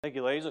Thank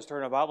you, ladies. Let's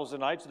turn our Bibles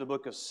tonight to the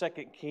book of 2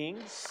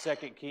 Kings. 2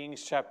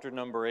 Kings chapter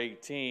number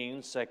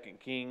 18. 2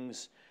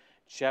 Kings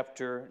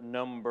chapter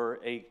number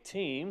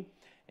 18.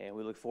 And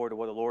we look forward to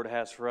what the Lord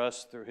has for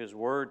us through His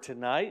Word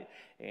tonight.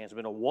 And it's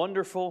been a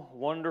wonderful,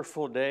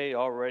 wonderful day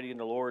already in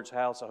the Lord's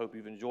house. I hope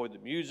you've enjoyed the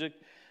music,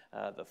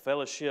 the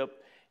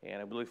fellowship,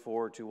 and I look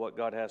forward to what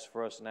God has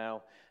for us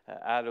now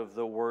out of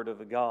the Word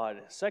of God.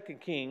 2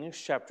 Kings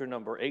chapter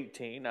number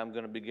 18. I'm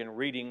going to begin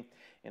reading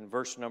in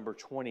verse number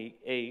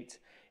 28.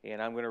 And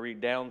I'm going to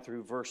read down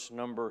through verse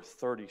number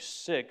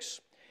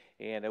 36,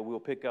 and we'll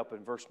pick up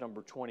in verse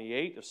number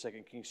 28 of 2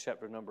 Kings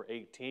chapter number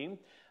 18.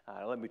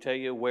 Let me tell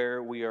you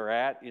where we are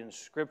at in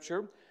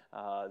Scripture.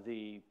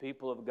 The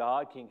people of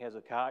God, King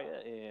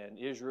Hezekiah and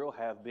Israel,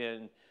 have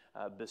been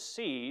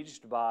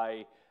besieged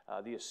by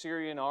the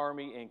Assyrian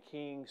army and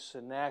King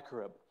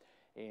Sennacherib.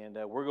 And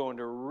we're going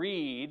to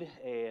read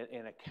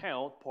an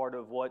account, part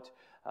of what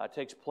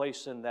takes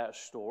place in that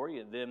story,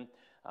 and then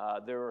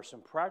there are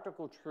some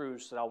practical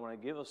truths that I want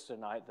to give us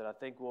tonight that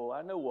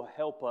I know will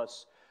help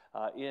us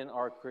in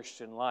our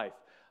Christian life.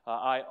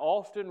 I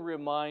often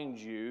remind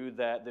you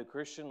that the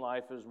Christian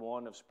life is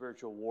one of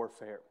spiritual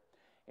warfare.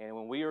 And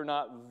when we are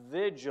not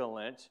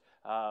vigilant,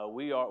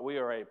 we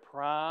are a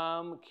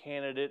prime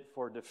candidate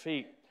for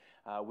defeat.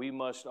 We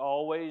must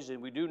always,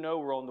 and we do know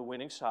we're on the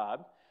winning side,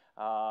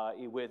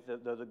 with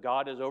the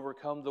God has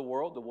overcome the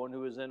world. The one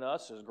who is in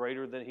us is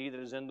greater than he that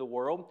is in the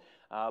world.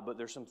 But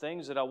there's some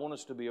things that I want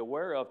us to be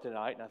aware of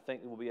tonight, and I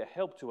think it will be a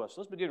help to us.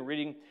 Let's begin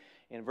reading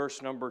in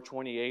verse number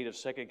 28 of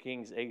 2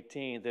 Kings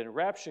 18. Then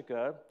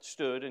Rabshakeh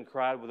stood and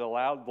cried with a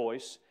loud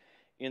voice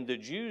in the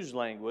Jews'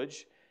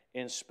 language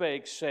and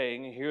spake,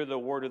 saying, Hear the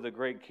word of the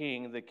great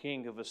king, the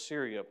king of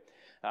Assyria.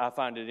 I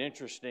find it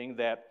interesting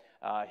that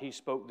he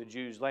spoke the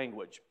Jews'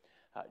 language.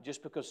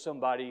 Just because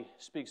somebody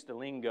speaks the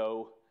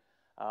lingo,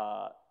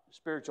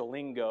 spiritual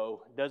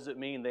lingo, doesn't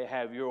mean they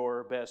have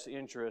your best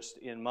interest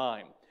in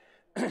mind.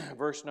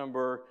 Verse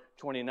number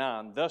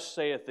 29, Thus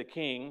saith the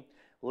king,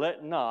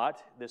 let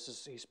not,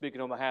 he's speaking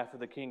on behalf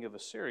of the king of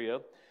Assyria,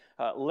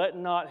 let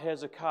not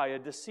Hezekiah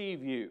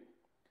deceive you,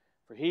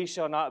 for he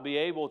shall not be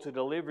able to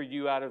deliver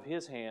you out of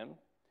his hand,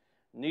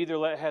 neither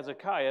let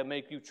Hezekiah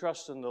make you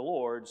trust in the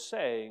Lord,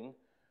 saying,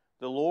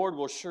 The Lord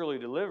will surely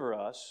deliver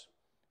us,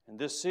 and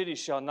this city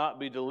shall not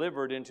be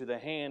delivered into the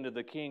hand of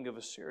the king of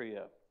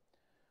Assyria.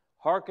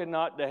 Hearken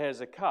not to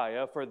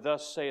Hezekiah, for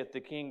thus saith the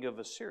king of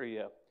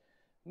Assyria,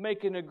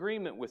 Make an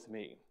agreement with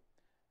me,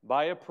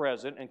 buy a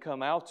present, and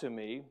come out to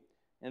me,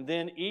 and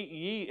then eat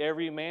ye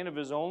every man of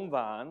his own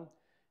vine,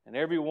 and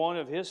every one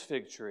of his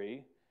fig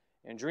tree,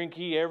 and drink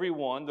ye every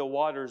one the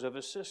waters of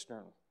his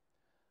cistern,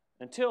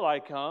 until I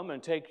come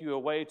and take you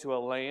away to a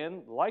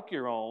land like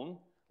your own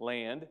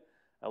land,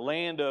 a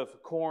land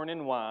of corn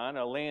and wine,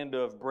 a land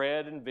of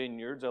bread and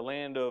vineyards, a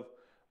land of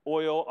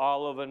oil,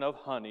 olive, and of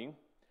honey,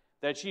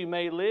 that ye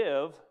may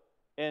live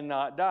and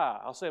not die.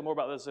 I'll say more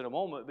about this in a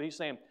moment, but he's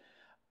saying,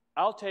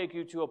 I'll take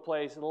you to a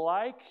place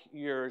like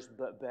yours,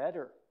 but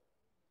better.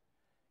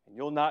 And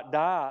you'll not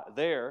die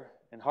there.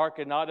 And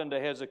hearken not unto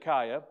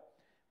Hezekiah,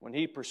 when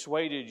he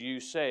persuaded you,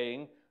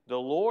 saying, The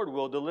Lord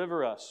will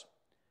deliver us.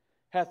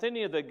 Hath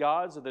any of the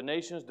gods of the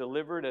nations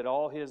delivered at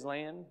all his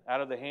land out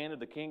of the hand of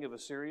the king of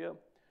Assyria?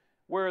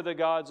 Where are the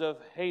gods of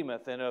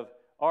Hamath and of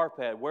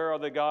Arpad? Where are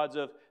the gods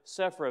of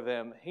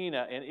Sepharvaim,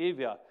 Hena, and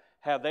Evah?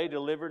 Have they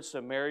delivered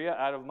Samaria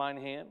out of mine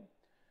hand?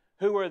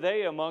 Who are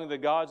they among the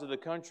gods of the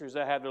countries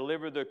that have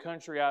delivered their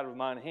country out of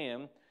mine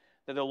hand,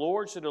 that the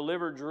Lord should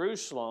deliver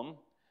Jerusalem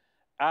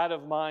out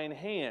of mine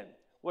hand?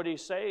 What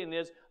he's saying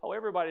is,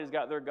 everybody's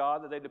got their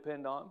God that they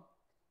depend on.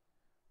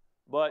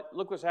 But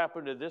look what's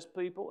happened to this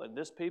people, and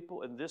this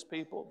people, and this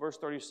people. Verse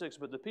 36,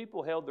 But the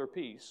people held their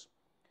peace,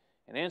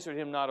 and answered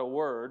him not a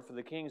word, for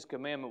the king's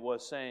commandment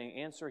was, saying,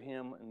 Answer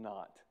him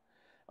not.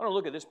 I want to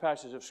look at this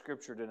passage of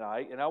Scripture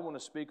tonight, and I want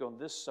to speak on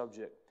this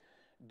subject,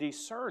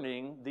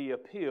 discerning the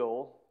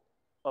appeal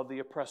of the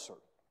oppressor.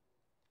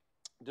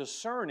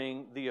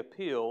 Discerning the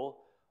appeal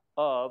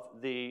of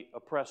the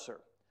oppressor.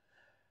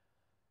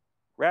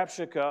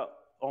 Rabshakeh,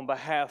 on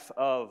behalf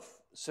of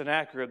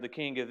Sennacherib, the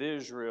king of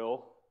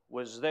Israel,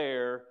 was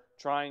there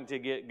trying to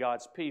get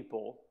God's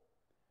people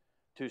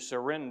to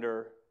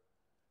surrender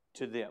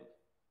to them.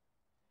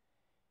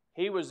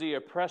 He was the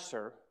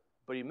oppressor,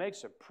 but he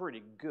makes a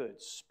pretty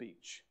good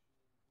speech.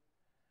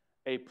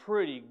 A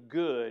pretty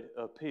good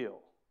appeal.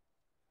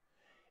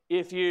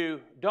 If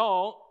you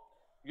don't,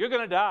 you're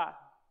going to die.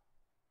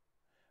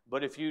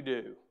 But if you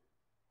do,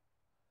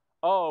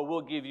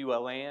 we'll give you a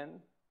land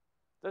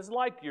that's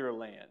like your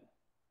land,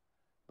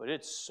 but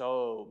it's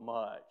so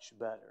much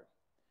better.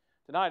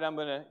 Tonight, I'm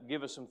going to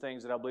give us some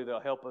things that I believe that will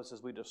help us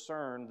as we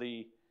discern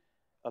the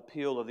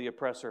appeal of the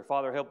oppressor.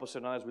 Father, help us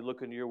tonight as we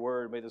look into your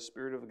word. May the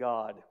Spirit of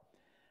God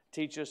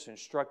teach us,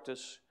 instruct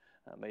us.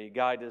 May you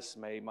guide us.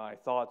 May my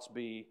thoughts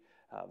be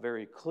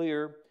very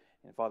clear.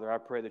 And Father, I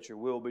pray that your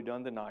will be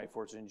done tonight,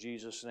 for it's in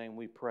Jesus' name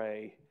we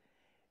pray.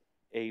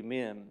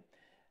 Amen.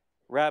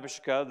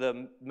 Rabshakeh,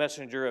 the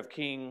messenger of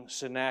King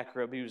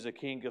Sennacherib, he was the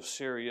king of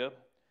Syria.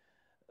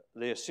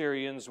 The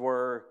Assyrians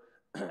were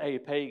a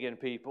pagan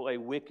people, a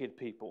wicked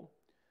people.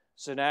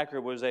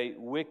 Sennacherib was a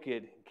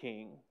wicked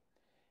king.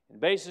 And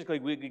basically,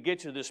 we could get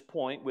to this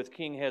point with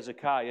King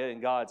Hezekiah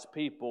and God's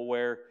people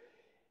where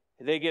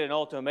they get an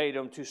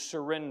ultimatum to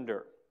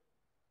surrender.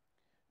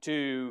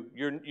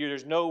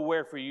 There's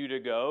nowhere for you to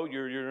go.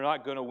 You're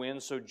not going to win,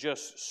 so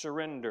just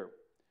surrender.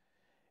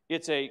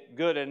 It's a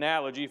good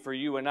analogy for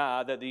you and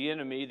I that the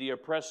enemy, the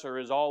oppressor,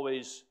 is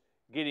always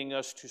getting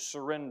us to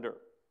surrender.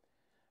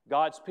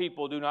 God's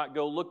people do not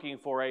go looking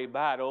for a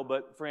battle,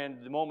 but friend,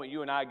 the moment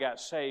you and I got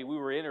saved, we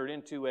were entered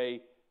into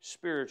a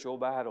spiritual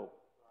battle.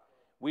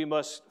 We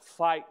must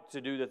fight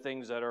to do the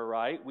things that are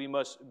right. We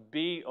must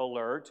be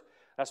alert.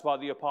 That's why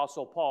the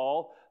Apostle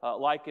Paul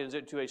likens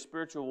it to a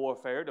spiritual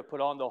warfare, to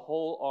put on the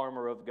whole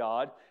armor of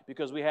God,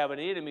 because we have an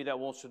enemy that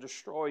wants to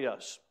destroy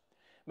us.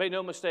 Make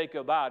no mistake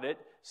about it,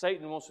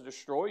 Satan wants to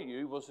destroy you.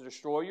 He wants to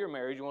destroy your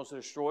marriage. He wants to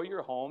destroy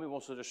your home. He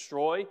wants to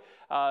destroy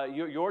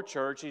your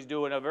church. He's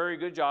doing a very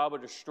good job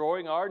of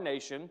destroying our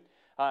nation,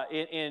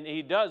 and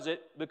he does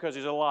it because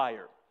he's a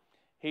liar.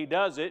 He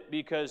does it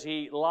because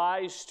he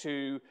lies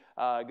to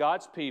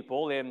God's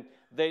people, and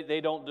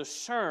they don't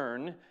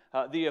discern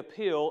the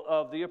appeal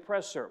of the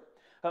oppressor.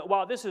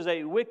 While this is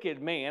a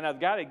wicked man, I've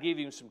got to give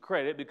him some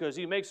credit because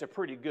he makes a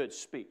pretty good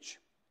speech.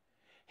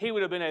 He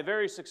would have been a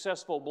very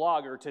successful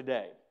blogger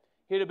today.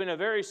 He'd have been a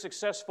very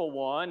successful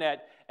one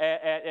at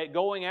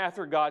going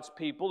after God's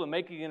people and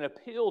making an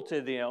appeal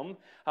to them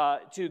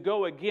to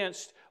go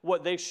against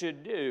what they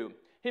should do.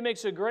 He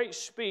makes a great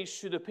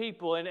speech to the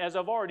people, and as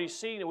I've already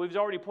seen, and we've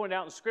already pointed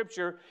out in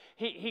Scripture,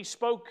 he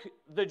spoke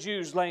the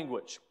Jews'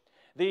 language.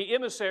 The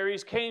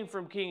emissaries came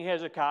from King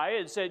Hezekiah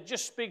and said,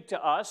 just speak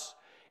to us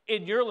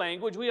in your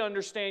language. We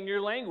understand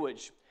your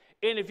language.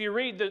 And if you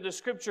read the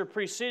Scripture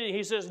preceding,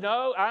 he says,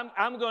 no,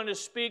 I'm going to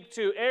speak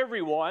to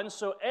everyone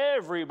so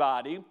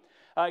everybody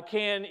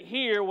can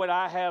hear what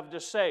I have to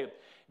say.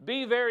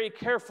 Be very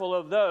careful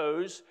of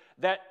those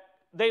that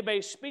they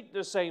may speak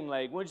the same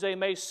language, they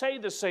may say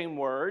the same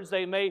words,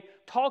 they may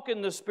talk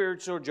in the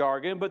spiritual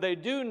jargon, but they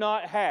do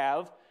not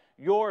have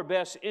your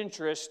best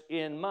interest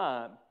in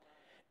mind.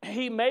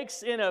 He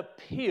makes an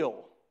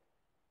appeal.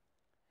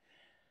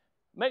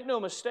 Make no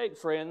mistake,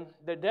 friend,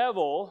 the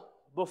devil,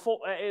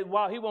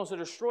 while he wants to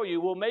destroy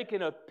you, will make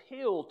an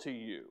appeal to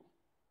you.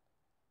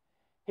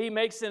 He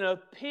makes an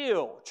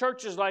appeal.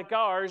 Churches like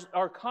ours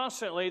are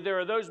constantly, there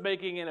are those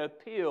making an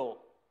appeal.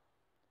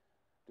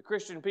 The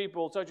Christian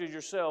people, such as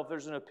yourself,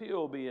 there's an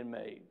appeal being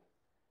made.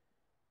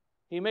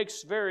 He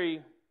makes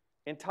very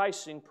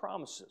enticing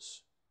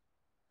promises.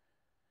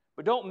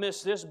 But don't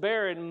miss this.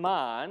 Bear in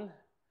mind,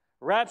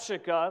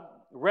 Rabshakeh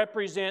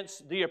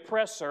represents the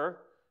oppressor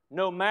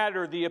no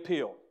matter the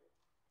appeal.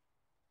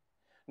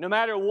 No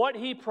matter what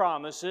he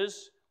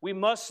promises, we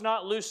must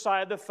not lose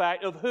sight of the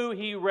fact of who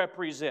he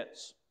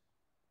represents.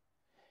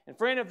 And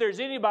friend, if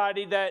there's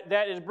anybody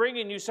that is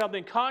bringing you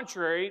something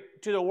contrary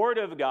to the Word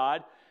of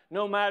God,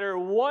 no matter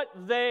what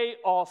they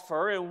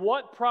offer and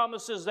what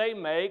promises they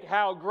make,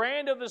 how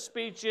grand of a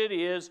speech it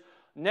is,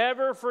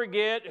 never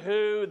forget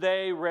who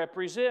they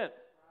represent.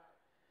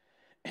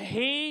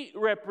 He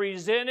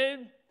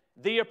represented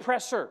the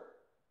oppressor.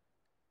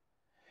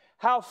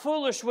 How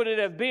foolish would it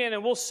have been,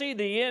 and we'll see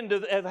the end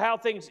of how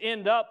things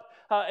end up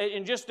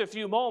in just a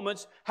few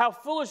moments, how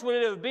foolish would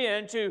it have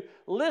been to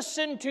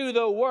listen to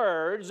the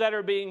words that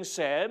are being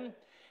said,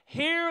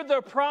 hear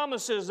the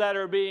promises that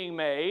are being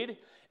made,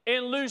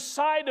 and lose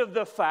sight of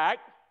the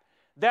fact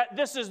that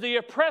this is the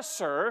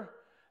oppressor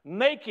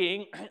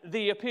making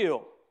the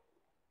appeal.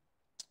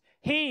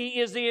 He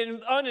is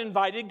the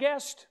uninvited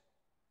guest.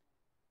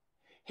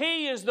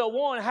 He is the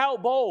one, how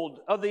bold,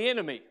 of the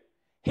enemy.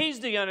 He's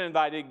the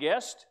uninvited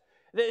guest.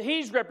 That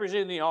he's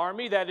representing the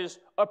army that is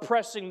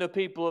oppressing the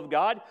people of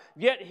God,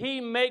 yet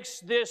he makes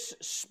this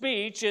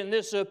speech and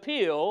this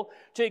appeal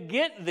to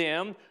get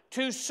them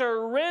to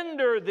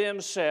surrender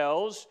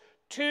themselves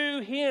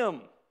to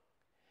him.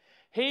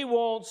 He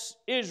wants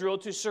Israel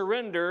to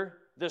surrender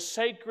the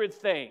sacred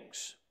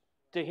things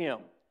to him.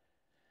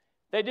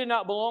 They did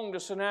not belong to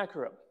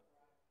Sennacherib.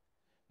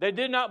 They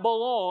did not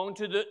belong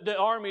to the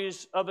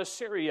armies of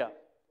Assyria.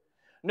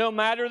 No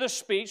matter the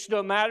speech,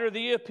 no matter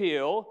the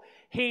appeal,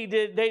 they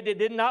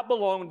did not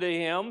belong to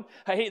him.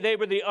 They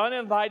were the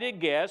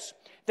uninvited guests.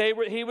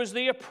 He was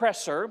the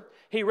oppressor.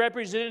 He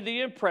represented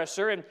the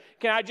oppressor. And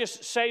can I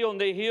just say on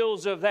the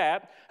heels of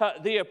that,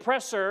 the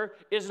oppressor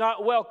is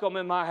not welcome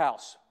in my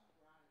house.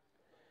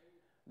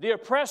 The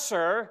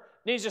oppressor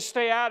needs to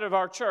stay out of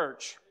our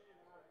church.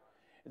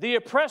 The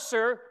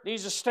oppressor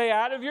needs to stay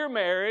out of your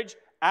marriage,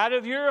 out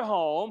of your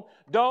home.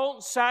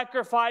 Don't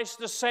sacrifice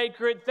the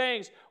sacred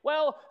things.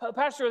 Well,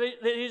 Pastor,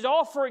 he's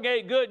offering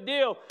a good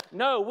deal.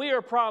 No, we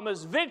are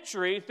promised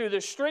victory through the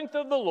strength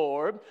of the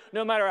Lord,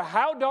 no matter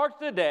how dark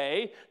the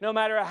day, no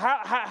matter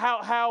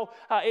how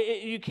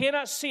you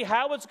cannot see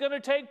how it's going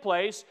to take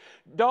place.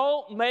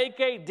 Don't make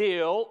a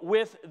deal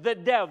with the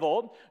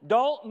devil.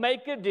 Don't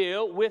make a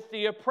deal with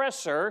the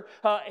oppressor.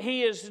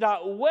 He is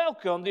not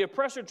welcome. The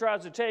oppressor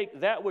tries to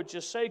take that which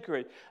is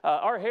sacred.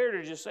 Our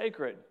heritage is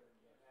sacred.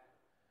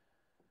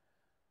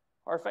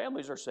 Our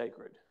families are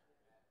sacred.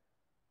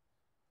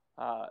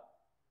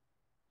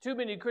 Too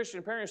many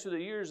Christian parents through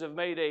the years have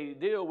made a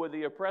deal with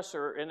the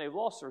oppressor and they've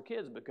lost their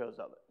kids because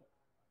of it.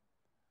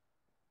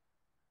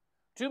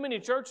 Too many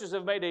churches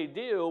have made a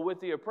deal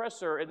with the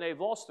oppressor and they've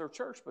lost their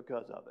church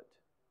because of it.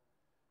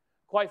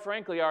 Quite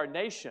frankly, our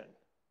nation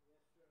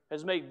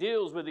has made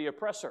deals with the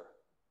oppressor.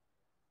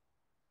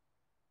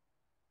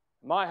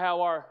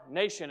 How our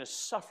nation has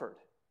suffered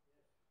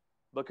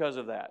because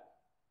of that.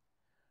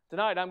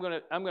 Tonight, I'm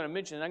going to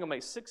mention, I'm going to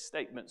make 6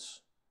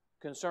 statements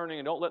concerning,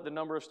 and don't let the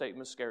number of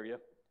statements scare you.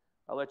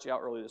 I let you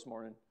out early this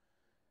morning.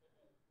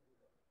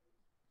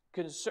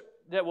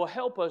 That will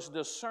help us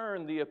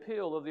discern the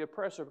appeal of the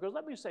oppressor. Because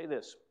let me say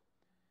this.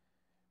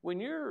 When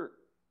you're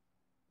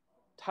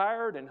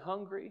tired and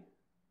hungry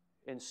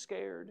and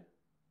scared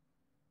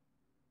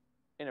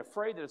and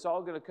afraid that it's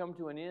all going to come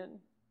to an end,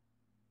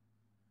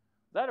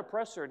 that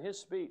oppressor in his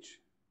speech,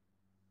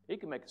 he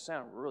can make it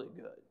sound really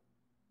good.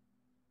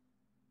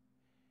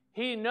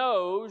 He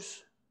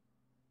knows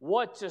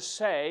what to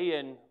say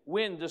and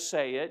when to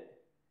say it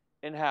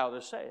and how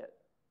to say it.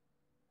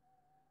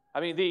 I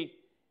mean,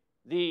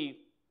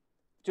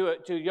 to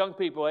young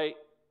people, a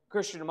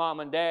Christian mom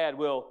and dad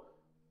will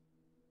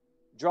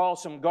draw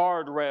some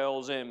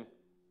guardrails, and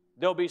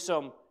there'll be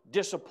some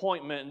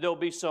disappointment, and there'll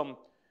be some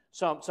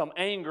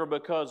anger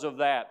because of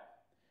that.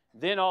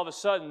 Then all of a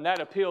sudden,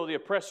 that appeal of the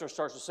oppressor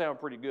starts to sound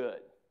pretty good.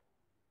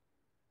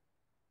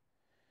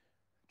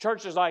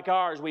 Churches like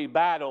ours, we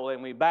battle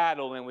and we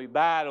battle and we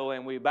battle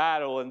and we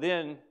battle, and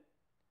then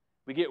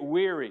we get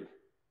weary.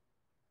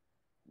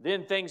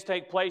 Then things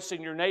take place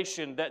in your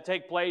nation that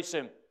take place,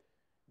 and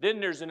then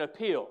there's an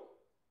appeal.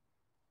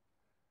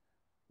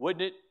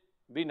 Wouldn't it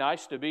be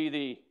nice to be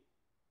the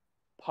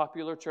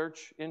popular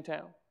church in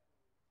town?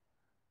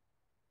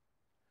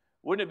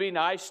 Wouldn't it be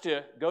nice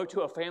to go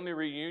to a family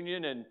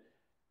reunion and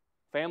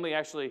family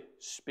actually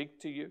speak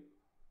to you?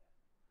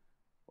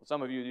 Well,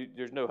 some of you,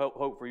 there's no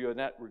hope for you in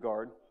that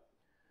regard.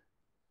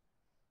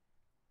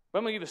 But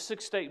I'm going to give you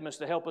 6 statements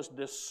to help us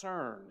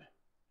discern.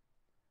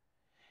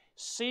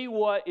 See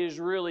what is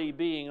really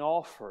being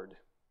offered.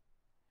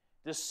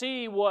 To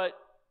see what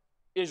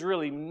is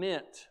really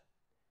meant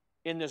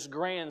in this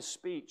grand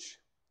speech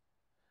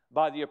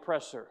by the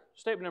oppressor.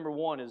 Statement number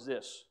 1 is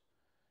this.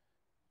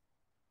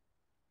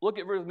 Look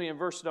at with me in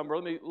verse number,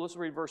 let's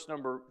read verse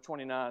number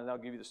 29 and I'll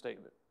give you the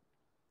statement.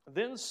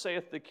 Then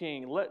saith the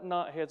king, let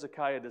not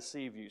Hezekiah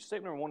deceive you.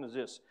 Statement number 1 is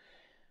this.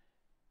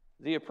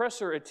 The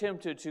oppressor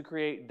attempted to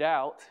create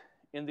doubt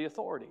in the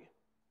authority.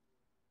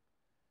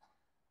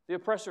 The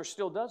oppressor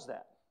still does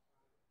that.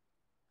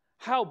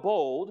 How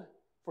bold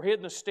for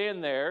him to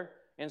stand there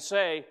and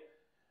say,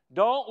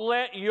 don't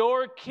let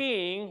your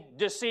king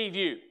deceive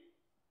you.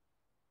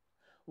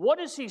 What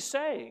is he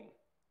saying?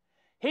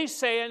 He's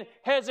saying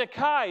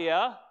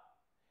Hezekiah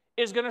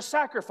is going to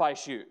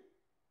sacrifice you.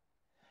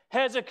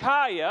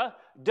 Hezekiah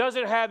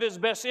doesn't have his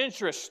best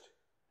interest,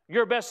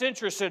 your best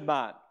interest in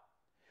mind.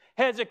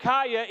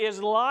 Hezekiah is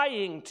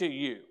lying to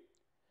you.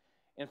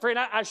 And friend,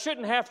 I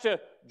shouldn't have to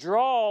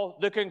draw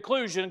the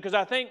conclusion because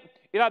I think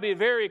it ought to be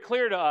very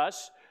clear to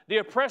us. The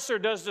oppressor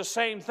does the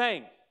same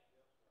thing.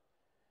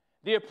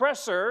 The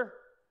oppressor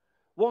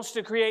wants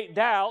to create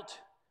doubt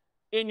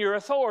in your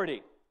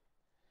authority.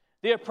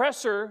 The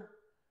oppressor,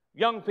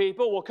 young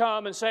people, will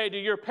come and say, do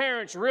your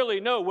parents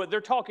really know what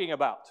they're talking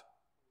about?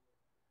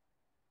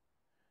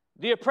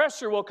 The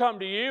oppressor will come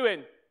to you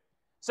and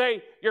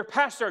say, your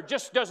pastor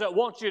just doesn't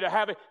want you to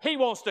have it. He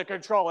wants to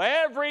control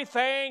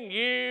everything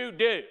you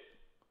do.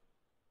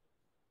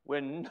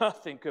 When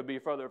nothing could be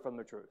further from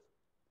the truth.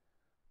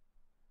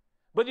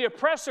 But the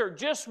oppressor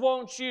just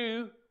wants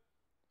to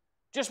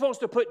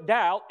put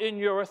doubt in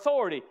your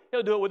authority.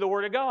 He'll do it with the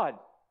Word of God.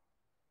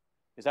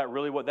 Is that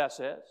really what that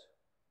says?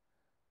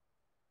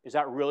 Is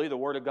that really the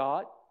Word of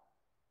God?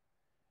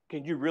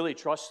 Can you really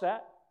trust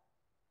that?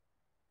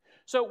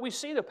 So we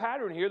see the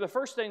pattern here. The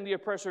first thing the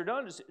oppressor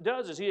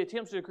does is he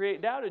attempts to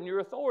create doubt in your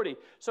authority.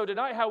 So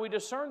tonight how we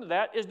discern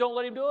that is don't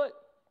let him do it.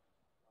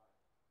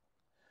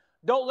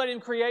 Don't let him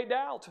create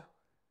doubt.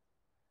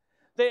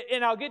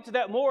 And I'll get to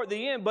that more at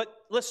the end, but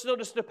let's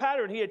notice the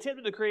pattern. He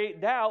attempted to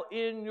create doubt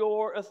in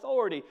your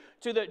authority.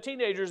 To the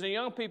teenagers and the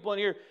young people in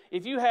here,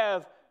 if you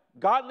have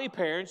godly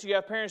parents, you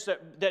have parents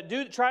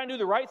that try and do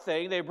the right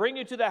thing, they bring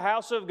you to the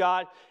house of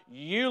God,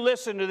 you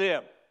listen to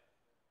them.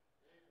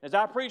 As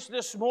I preached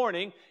this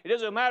morning, it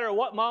doesn't matter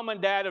what mom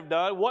and dad have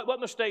done, what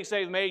mistakes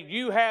they've made,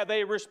 you have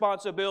a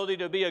responsibility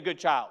to be a good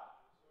child.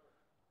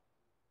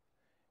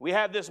 We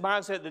have this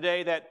mindset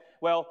today that,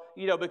 well,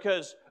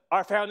 because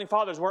our founding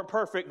fathers weren't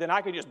perfect, then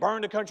I can just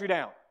burn the country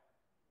down.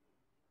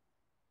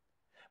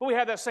 But we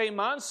have that same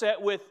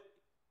mindset with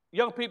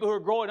young people who are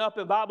growing up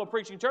in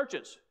Bible-preaching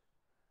churches.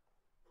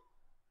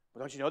 But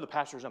don't you know the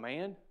pastor's a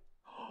man?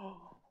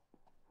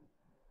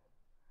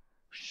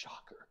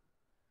 Shocker.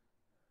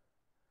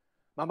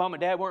 My mom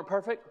and dad weren't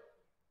perfect?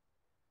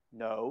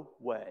 No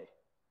way.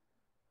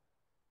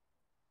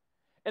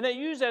 And they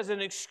use as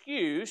an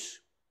excuse,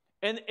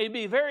 and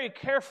be very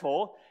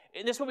careful,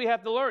 and this is what we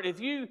have to learn.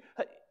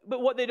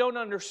 But what they don't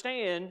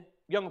understand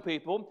young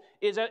people,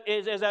 is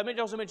as I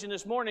also mentioned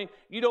this morning,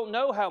 you don't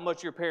know how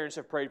much your parents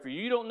have prayed for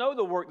you. You don't know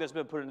the work that's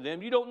been put into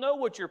them. You don't know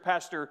what your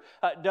pastor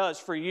does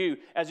for you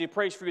as he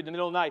prays for you in the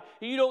middle of the night.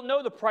 You don't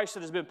know the price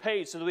that has been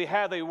paid so that we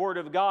have a word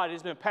of God. It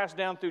has been passed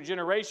down through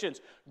generations.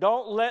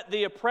 Don't let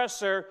the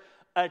oppressor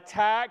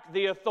attack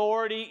the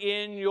authority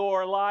in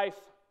your life.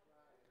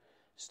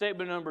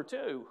 Statement number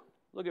 2,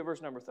 look at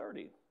verse number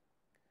 30.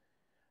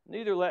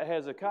 Neither let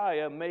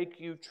Hezekiah make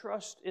you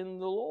trust in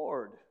the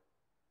Lord,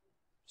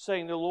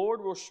 saying, the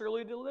Lord will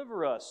surely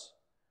deliver us.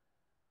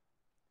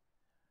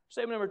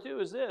 Statement number 2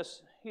 is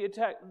this.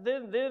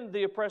 Then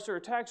the oppressor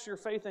attacks your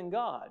faith in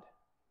God.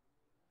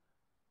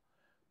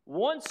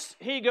 Once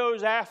he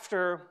goes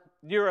after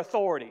your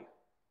authority,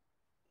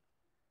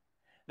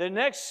 the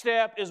next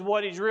step is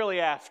what he's really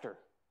after.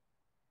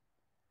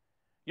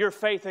 Your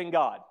faith in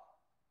God.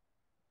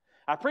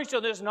 I preached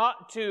on this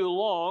not too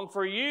long.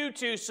 For you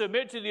to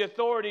submit to the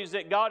authorities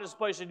that God has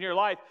placed in your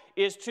life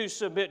is to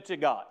submit to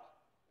God.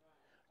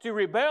 To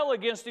rebel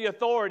against the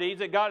authorities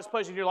that God has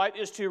placed in your life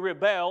is to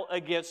rebel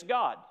against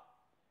God.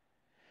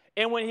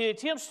 And when he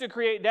attempts to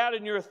create doubt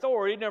in your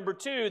authority, number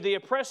 2, the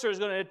oppressor is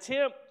going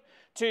to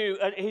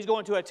he's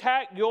going to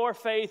attack your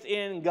faith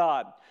in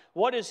God.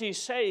 What is he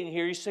saying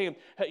here? He's saying,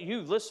 hey,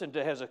 you've listened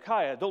to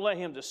Hezekiah. Don't let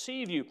him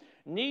deceive you.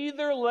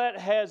 Neither let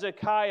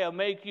Hezekiah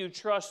make you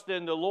trust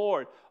in the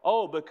Lord.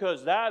 Oh,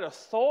 because that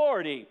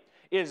authority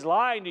is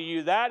lying to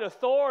you. That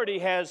authority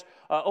has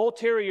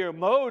ulterior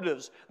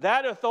motives.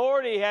 That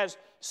authority has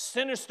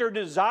sinister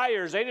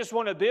desires. They just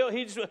want to build.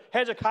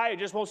 Hezekiah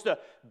just wants to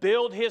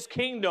build his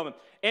kingdom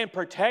and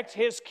protect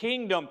his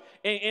kingdom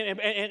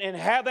and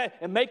have that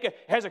and make a.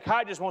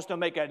 Hezekiah just wants to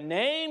make a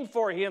name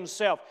for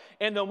himself.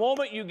 And the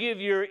moment you give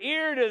your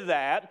ear to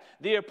that,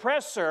 the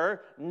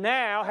oppressor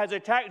now has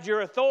attacked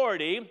your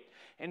authority.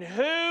 And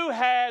who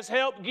has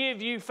helped give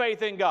you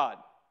faith in God?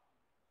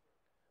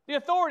 The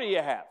authority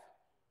you have.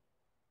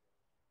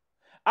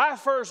 I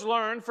first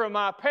learned from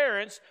my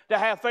parents to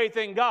have faith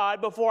in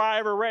God before I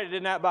ever read it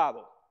in that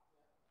Bible.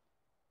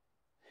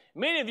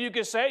 Many of you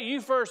could say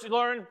you first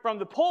learned from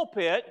the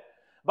pulpit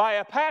by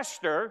a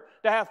pastor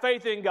to have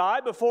faith in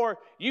God before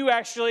you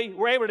actually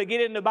were able to get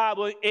in the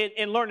Bible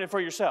and learn it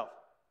for yourself.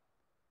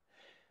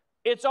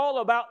 It's all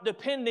about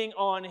depending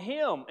on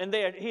Him. And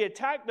he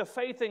attacked the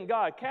faith in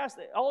God.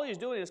 All he's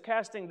doing is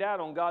casting doubt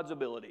on God's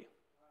ability.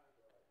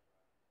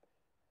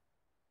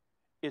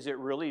 Is it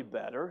really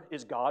better?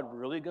 Is God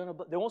really going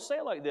to... They won't say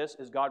it like this.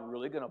 Is God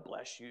really going to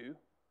bless you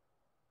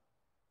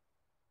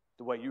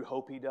the way you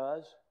hope He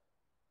does?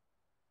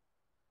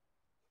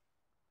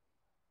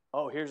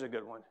 Oh, here's a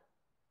good one.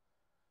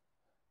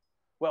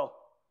 Well,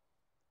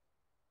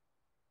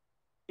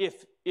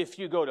 if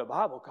you go to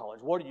Bible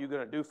college, what are you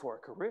going to do for a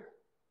career?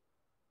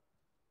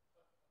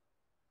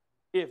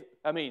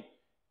 I mean,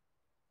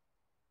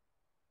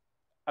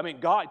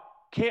 God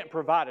can't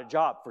provide a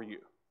job for you.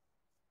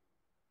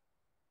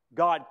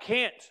 God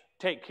can't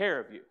take care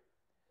of you.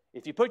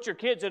 If you put your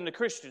kids in the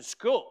Christian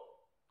school,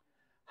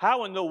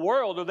 how in the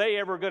world are they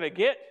ever going to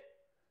get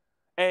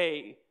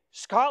a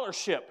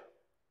scholarship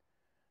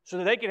so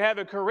that they can have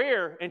a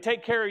career and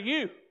take care of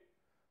you?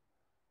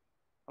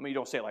 I mean, you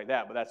don't say it like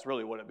that, but that's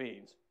really what it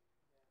means.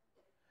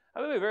 I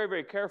have to be very,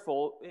 very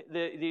careful.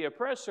 The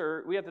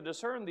oppressor, we have to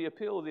discern the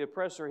appeal of the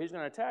oppressor. He's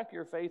going to attack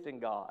your faith in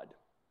God.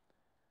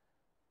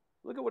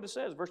 Look at what it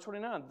says, verse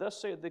 29.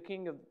 Thus saith the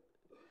king of...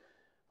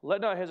 Let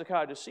not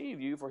Hezekiah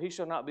deceive you, for he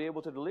shall not be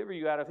able to deliver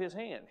you out of his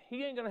hand.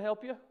 He ain't going to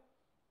help you.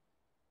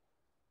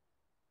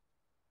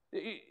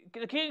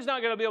 The king's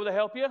not going to be able to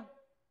help you.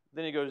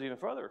 Then he goes even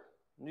further.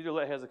 Neither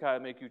let Hezekiah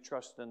make you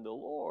trust in the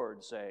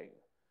Lord, saying,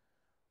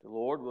 the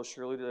Lord will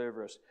surely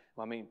deliver us.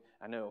 Well, I mean,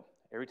 I know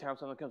every time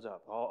something comes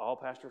up, all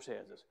pastor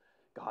says is,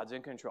 God's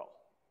in control.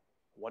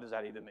 What does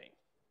that even mean?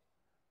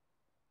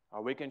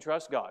 Or we can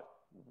trust God.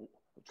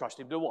 Trust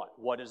Him to what?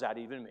 What does that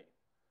even mean?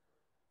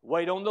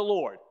 Wait on the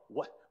Lord.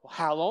 What?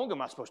 How long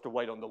am I supposed to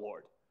wait on the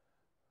Lord?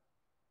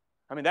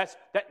 I mean,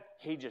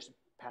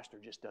 pastor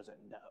just doesn't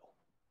know.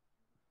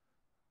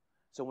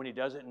 So when he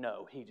doesn't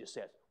know, he just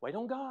says, wait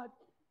on God.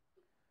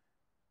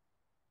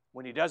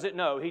 When he doesn't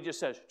know, he just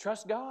says,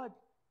 trust God.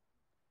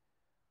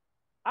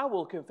 I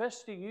will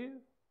confess to you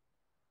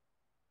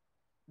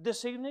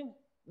this evening,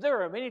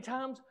 there are many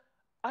times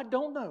I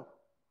don't know.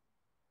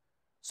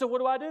 So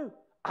what do?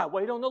 I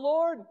wait on the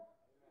Lord.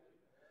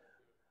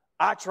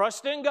 I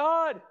trust in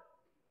God.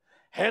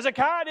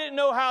 Hezekiah didn't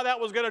know how that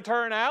was going to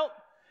turn out,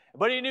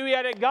 but he knew he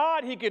had a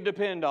God he could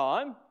depend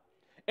on.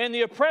 And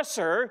the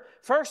oppressor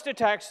first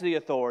attacks the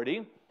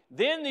authority.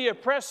 Then the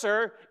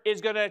oppressor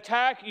is going to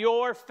attack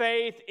your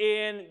faith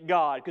in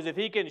God. Because if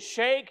he can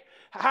shake,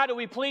 how do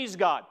we please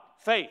God?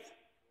 Faith.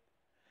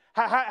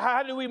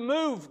 How do we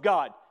move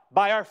God?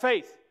 By our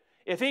faith.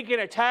 If he can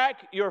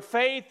attack your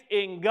faith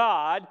in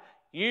God,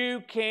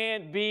 you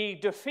can be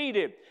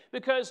defeated.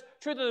 Because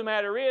truth of the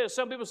matter is,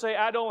 some people say,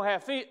 I don't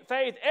have faith.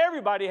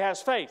 Everybody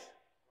has faith.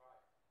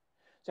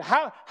 So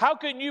how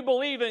can you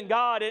believe in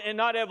God and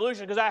not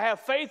evolution? Because I have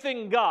faith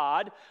in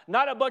God,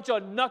 not a bunch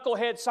of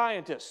knucklehead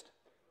scientists.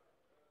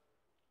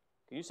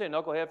 Can you say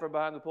knucklehead from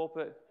behind the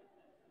pulpit?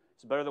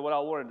 It's better than what I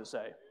wanted to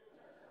say.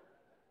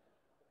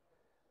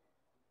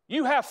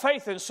 You have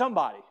faith in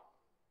somebody.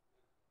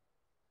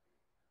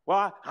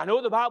 Well, I know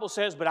what the Bible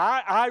says, but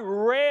I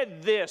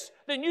read this.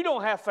 Then you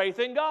don't have faith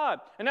in God.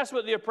 And that's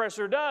what the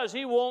oppressor does.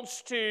 He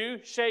wants to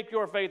shake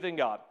your faith in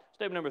God.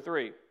 Statement number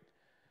 3.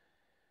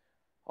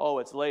 Oh,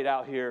 it's laid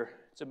out here.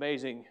 It's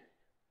amazing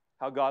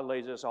how God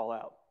lays this all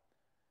out.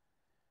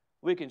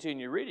 We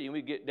continue reading.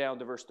 We get down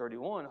to verse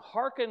 31.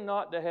 Hearken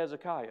not to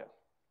Hezekiah,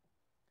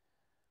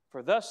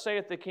 for thus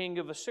saith the king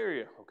of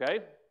Assyria. Okay?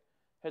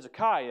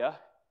 Hezekiah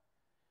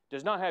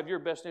does not have your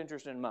best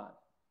interest in mind.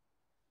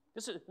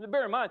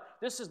 Bear in mind,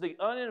 this is the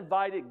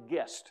uninvited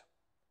guest.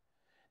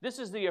 This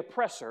is the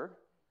oppressor.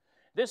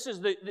 This is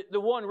the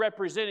one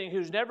representing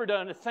who's never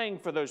done a thing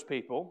for those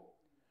people,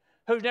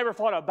 who's never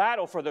fought a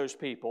battle for those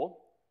people,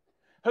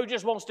 who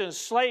just wants to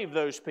enslave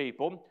those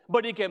people,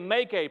 but he can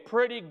make a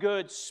pretty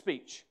good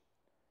speech.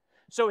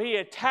 So he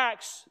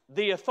attacks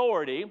the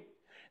authority.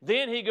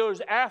 Then he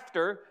goes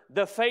after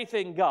the faith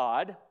in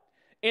God.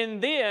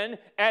 And then,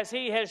 as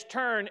he has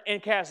turned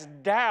and cast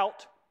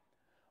doubt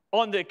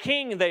on the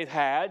king they've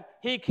had,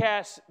 he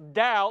casts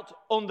doubt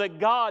on the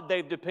God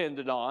they've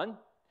depended on.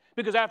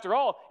 Because after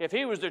all, if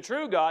he was the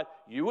true God,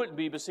 you wouldn't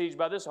be besieged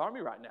by this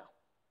army right now.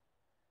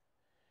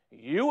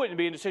 You wouldn't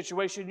be in the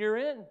situation you're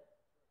in.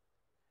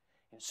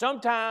 And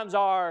sometimes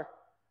our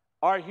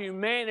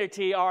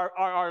humanity,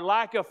 our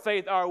lack of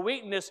faith, our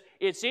weakness,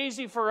 it's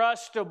easy for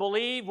us to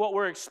believe what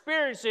we're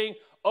experiencing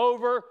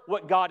over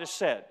what God has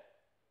said.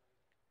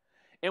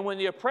 And when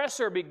the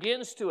oppressor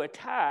begins to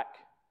attack,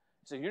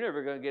 he says, you're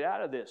never going to get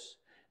out of this.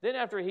 Then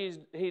after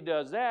he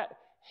does that,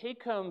 he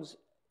comes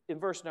in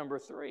verse number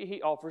 3,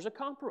 he offers a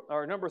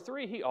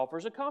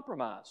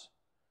compromise.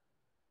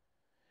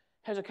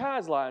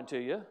 Hezekiah's lying to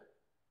you.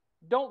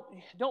 Don't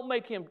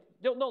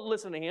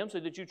listen to him so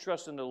that you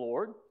trust in the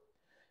Lord.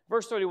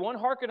 Verse 31,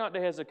 hearken not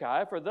to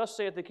Hezekiah, for thus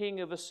saith the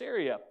king of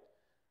Assyria,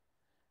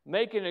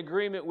 make an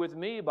agreement with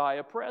me by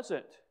a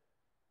present.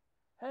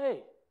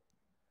 Hey,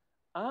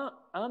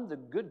 I'm the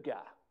good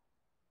guy.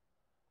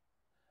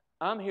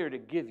 I'm here to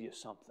give you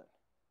something.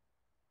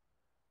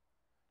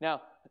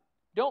 Now,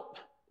 don't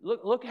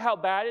look how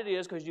bad it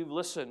is because you've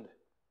listened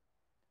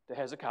to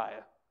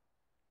Hezekiah.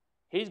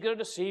 He's going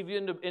to deceive you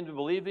into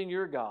believing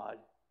you're God.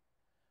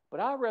 But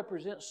I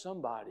represent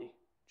somebody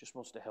who just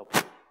wants to help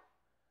you.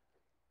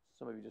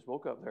 Some of you just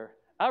woke up there.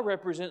 I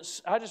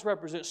just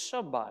represent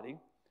somebody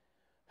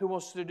who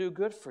wants to do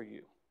good for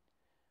you.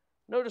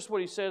 Notice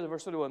what he says in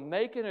verse 31,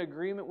 make an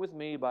agreement with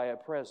me by a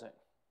present,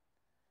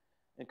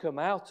 and come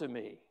out to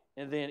me,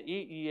 and then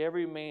eat ye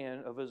every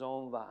man of his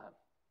own vine.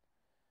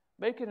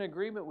 Make an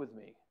agreement with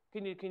me.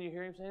 Can you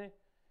hear him saying it?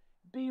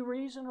 Be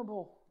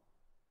reasonable.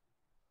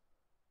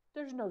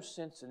 There's no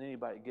sense in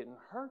anybody getting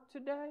hurt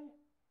today.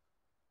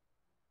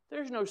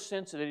 There's no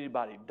sense in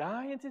anybody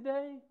dying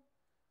today.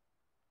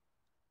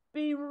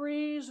 Be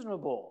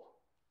reasonable.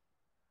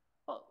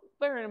 Well,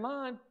 bearing in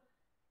mind,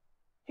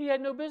 he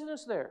had no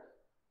business there.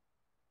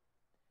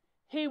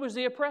 He was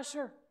the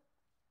oppressor.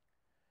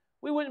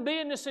 We wouldn't be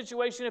in this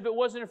situation if it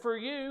wasn't for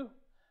you.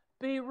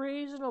 Be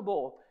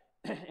reasonable.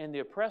 And the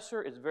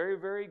oppressor is very,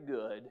 very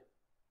good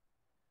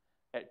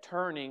at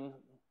turning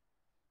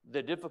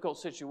the difficult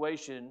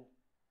situation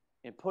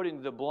and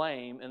putting the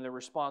blame and the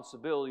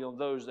responsibility on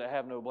those that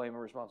have no blame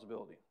or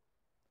responsibility.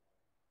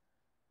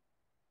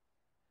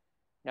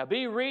 Now,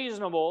 be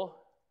reasonable,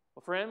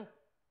 well, friend.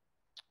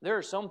 There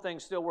are some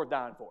things still worth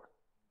dying for.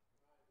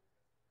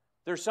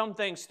 There's some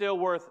things still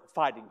worth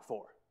fighting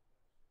for.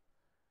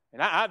 And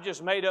I've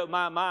just made up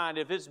my mind,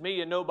 if it's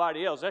me and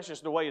nobody else, that's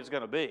just the way it's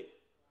going to be.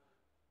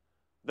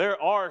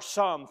 There are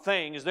some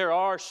things, there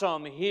are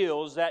some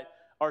hills that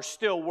are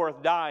still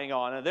worth dying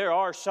on, and there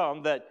are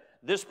some that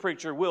this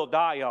preacher will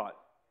die on.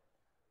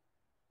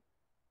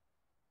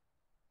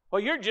 Well,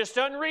 you're just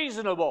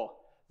unreasonable.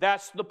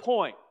 That's the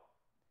point.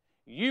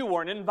 You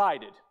weren't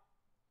invited.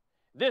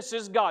 This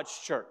is God's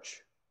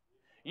church.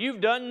 You've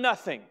done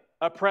nothing,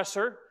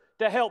 oppressor,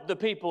 to help the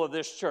people of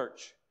this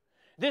church.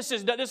 This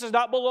does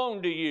not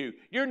belong to you.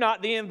 You're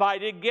not the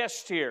invited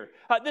guest here.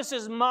 This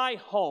is my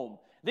home.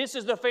 This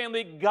is the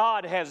family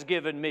God has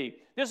given me.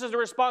 This is the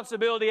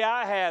responsibility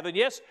I have. And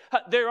yes,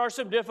 there are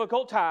some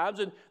difficult times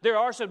and there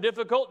are some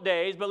difficult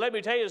days, but let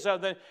me tell you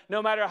something.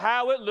 No matter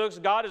how it looks,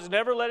 God has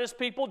never let His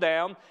people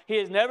down. He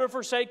has never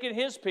forsaken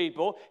His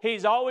people.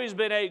 He's always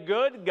been a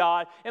good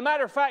God. As a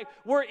matter of fact,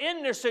 we're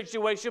in this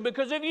situation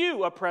because of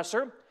you,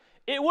 oppressor.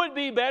 It would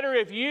be better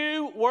if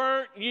you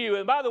weren't you.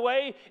 And by the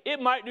way,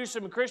 it might do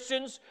some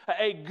Christians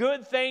a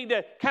good thing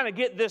to kind of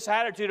get this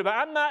attitude about,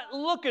 I'm not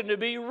looking to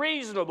be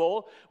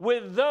reasonable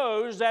with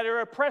those that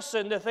are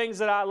oppressing the things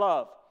that I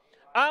love.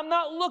 I'm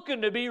not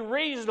looking to be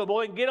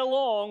reasonable and get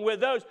along with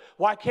those.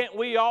 Why can't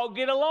we all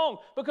get along?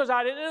 Because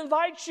I didn't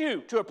invite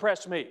you to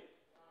oppress me.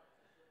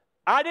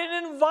 I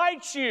didn't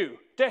invite you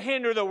to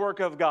hinder the work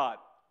of God.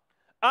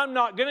 I'm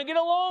not going to get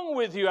along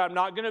with you. I'm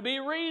not going to be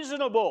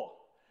reasonable.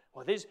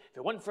 Well, if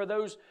it wasn't for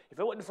those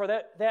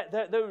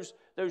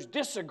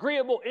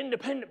disagreeable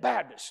independent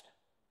Baptists,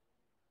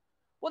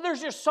 Well,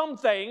 there's just some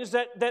things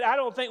that I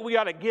don't think we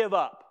ought to give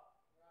up.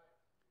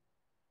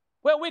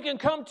 Well, we can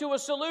come to a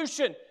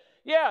solution.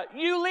 Yeah,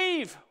 you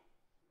leave.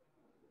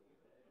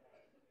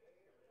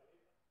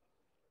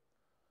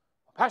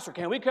 Pastor,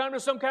 can we come to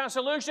some kind of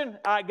solution?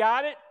 I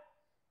got it.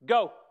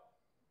 Go.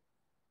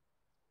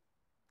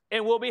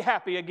 And we'll be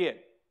happy again.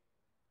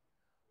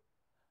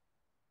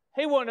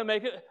 He wanted to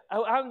make it. I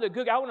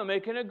want to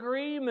make an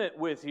agreement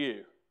with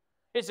you.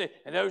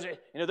 And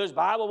those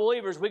Bible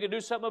believers, we could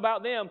do something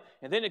about them.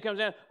 And then it comes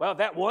down, well,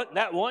 that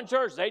one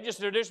church, they're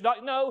just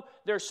not. No,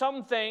 there's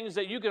some things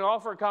that you can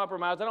offer a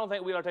compromise. I don't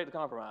think we ought to take the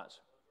compromise.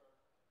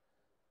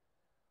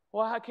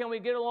 Well, how can we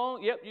get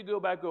along? Yep, you go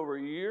back over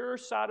your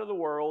side of the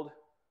world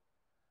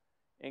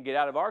and get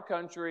out of our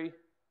country,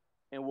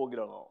 and we'll get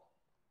along.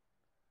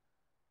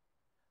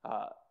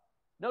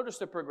 Notice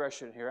the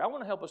progression here. I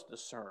want to help us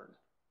discern.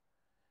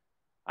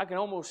 I can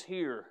almost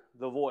hear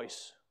the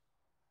voice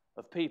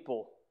of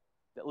people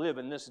that live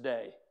in this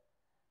day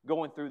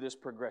going through this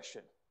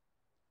progression.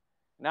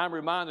 And I'm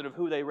reminded of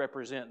who they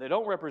represent. They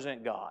don't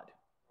represent God.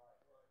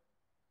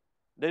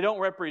 They don't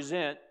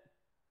represent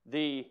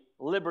the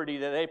liberty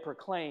that they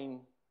proclaim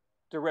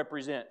to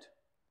represent.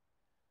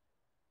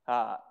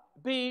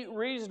 Be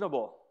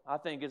reasonable. I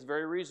think it's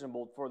very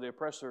reasonable for the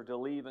oppressor to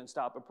leave and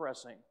stop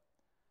oppressing.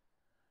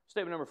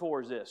 Statement number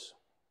 4 is this.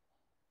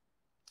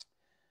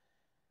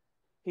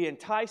 The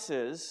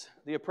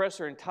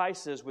oppressor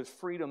entices with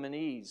freedom and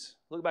ease.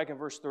 Look back in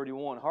verse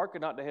 31.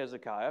 Hearken not to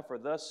Hezekiah, for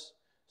thus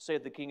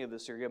saith the king of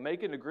Assyria,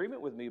 make an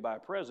agreement with me by a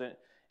present,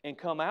 and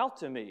come out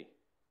to me.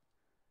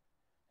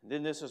 And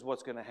then this is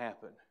what's going to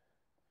happen.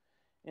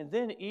 And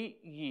then eat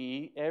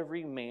ye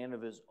every man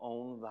of his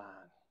own vine,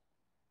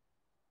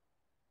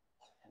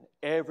 and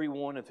every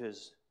one of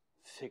his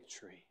fig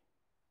tree.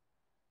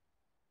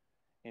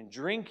 And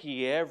drink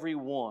ye every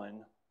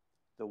one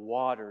the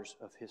waters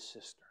of his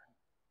cistern.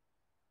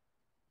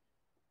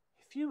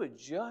 If you would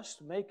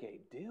just make a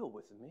deal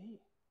with me,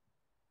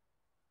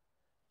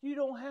 you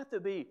don't have to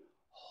be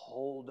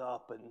holed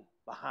up and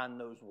behind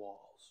those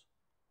walls.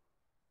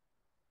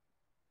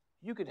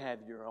 You can have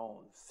your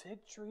own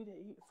fig tree to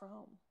eat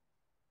from.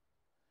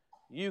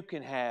 You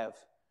can have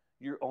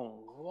your own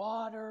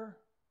water.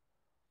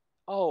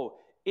 Oh,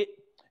 you're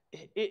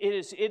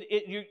going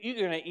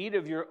to eat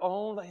of your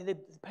own. They're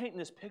painting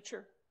this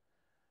picture.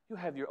 You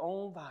have your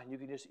own vine you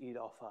can just eat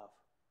off of.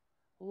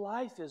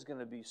 Life is going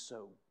to be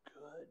so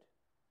good.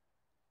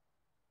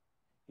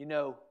 You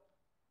know,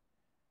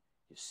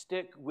 you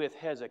stick with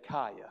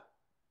Hezekiah,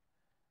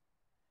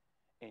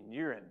 and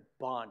you're in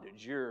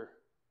bondage. You're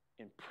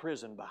in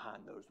prison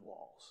behind those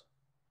walls.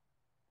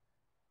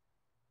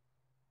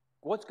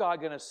 What's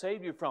God going to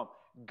save you from?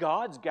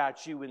 God's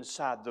got you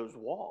inside those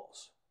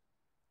walls.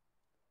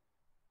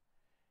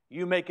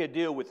 You make a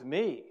deal with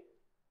me,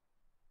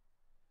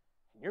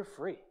 and you're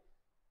free.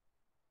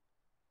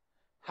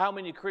 How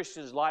many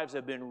Christians' lives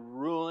have been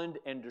ruined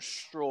and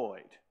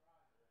destroyed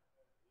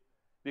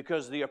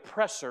because the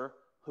oppressor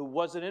who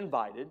wasn't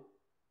invited,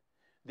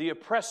 the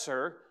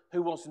oppressor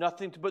who wants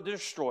nothing but to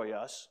destroy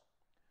us,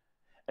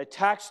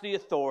 attacks the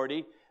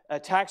authority,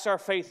 attacks our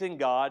faith in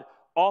God,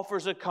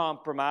 offers a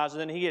compromise,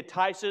 and then he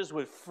entices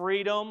with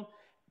freedom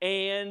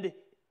and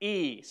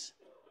ease.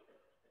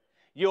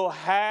 You'll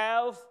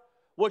have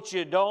what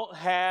you don't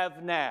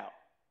have now.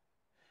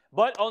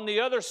 But on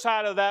the other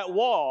side of that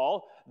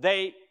wall,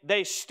 they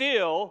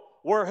still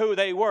were who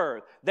they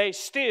were. They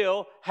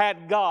still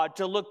had God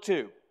to look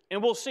to.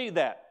 And we'll see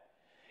that.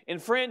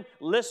 And friend,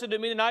 listen to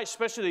me tonight,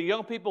 especially the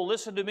young people,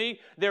 listen to me.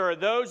 There are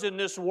those in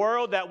this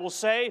world that will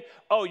say,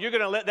 oh, you're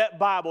going to let that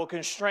Bible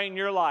constrain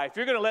your life.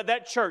 You're going to let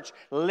that church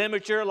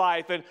limit your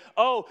life. And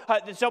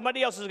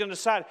somebody else is going to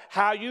decide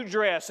how you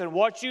dress and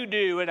what you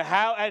do and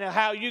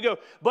how you go.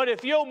 But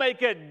if you'll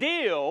make a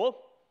deal,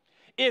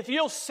 if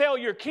you'll sell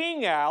your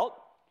king out,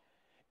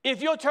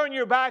 if you'll turn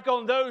your back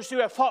on those who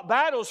have fought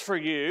battles for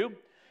you,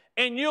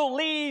 and you'll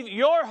leave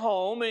your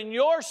home and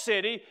your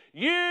city,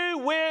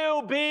 you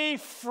will be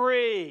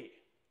free.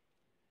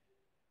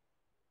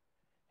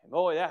 And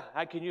boy,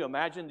 how can you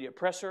imagine the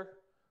oppressor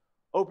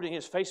opening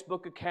his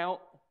Facebook account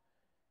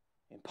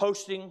and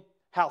posting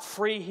how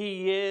free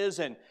he is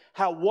and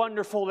how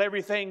wonderful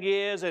everything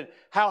is and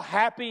how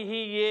happy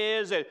he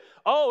is. And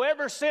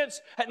ever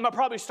since, I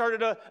probably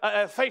started a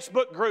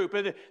Facebook group,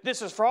 and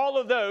this is for all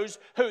of those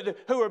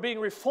who are being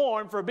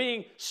reformed for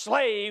being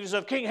slaves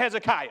of King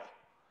Hezekiah.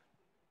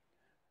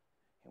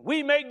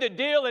 We made the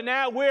deal and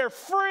now we're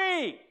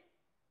free.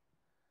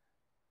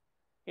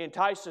 He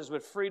entices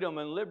with freedom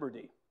and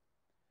liberty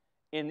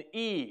and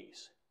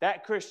ease.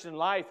 That Christian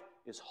life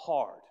is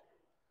hard.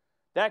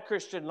 That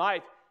Christian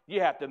life,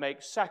 you have to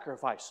make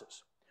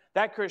sacrifices.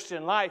 That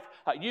Christian life,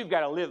 you've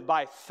got to live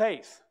by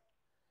faith.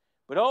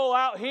 But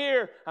out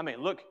here,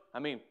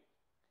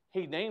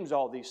 he names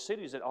all these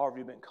cities that have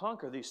already been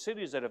conquered, these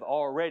cities that have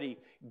already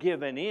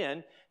given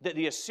in, that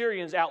the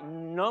Assyrians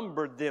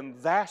outnumbered them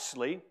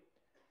vastly.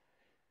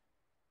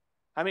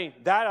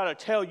 That ought to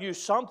tell you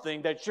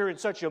something, that you're in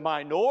such a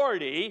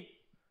minority.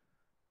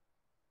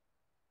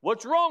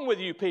 What's wrong with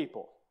you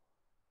people?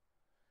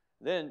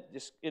 Then,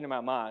 just into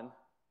my mind,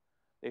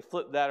 they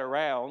flip that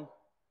around,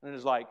 and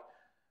it's like,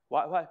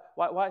 why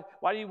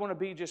do you want to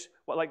be just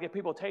like the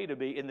people tell you to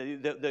be? And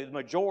the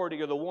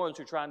majority are the ones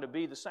who are trying to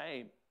be the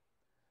same.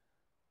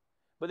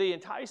 But he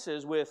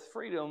entices with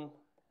freedom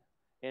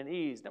and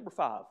ease. Number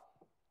 5.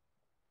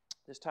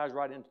 This ties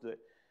right into it.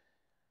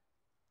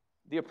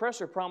 The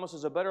oppressor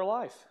promises a better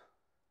life.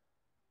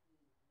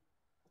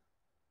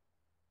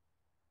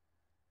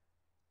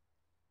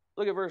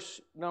 Look at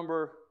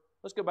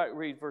let's go back and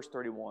read verse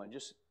 31.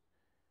 Just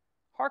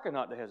hearken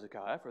not to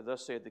Hezekiah, for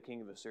thus saith the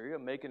king of Assyria,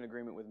 make an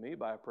agreement with me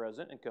by a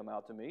present, and come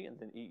out to me, and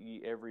then eat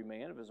ye every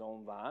man of his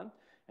own vine,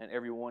 and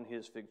every one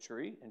his fig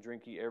tree, and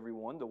drink ye every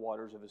one the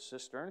waters of his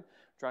cistern.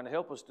 Trying to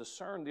help us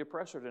discern the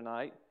oppressor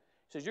tonight.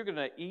 He says, you're going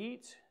to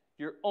eat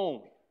your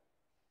own.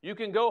 You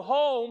can go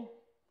home.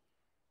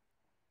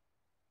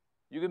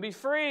 You can be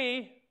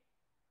free.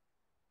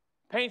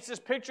 Paints this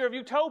picture of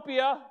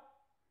utopia.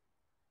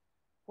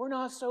 We're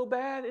not so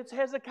bad. It's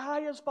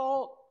Hezekiah's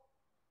fault.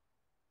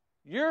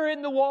 You're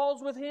in the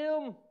walls with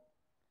him.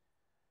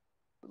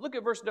 But look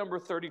at verse number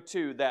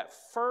 32, that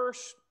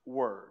first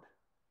word.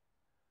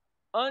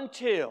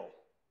 Until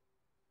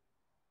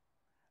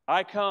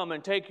I come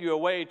and take you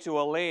away to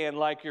a land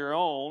like your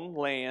own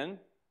land,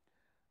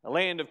 a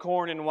land of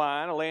corn and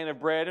wine, a land of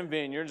bread and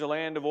vineyards, a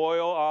land of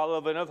oil,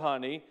 olive, and of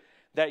honey,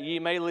 that ye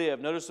may live.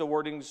 Notice the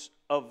wordings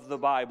of the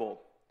Bible.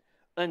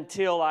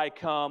 Until I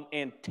come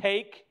and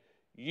take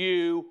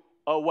you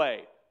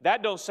away.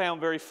 That don't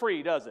sound very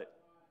free, does it?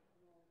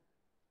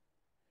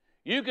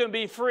 You can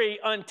be free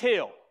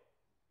until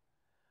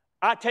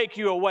I take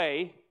you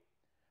away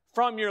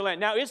from your land.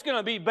 Now, it's going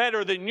to be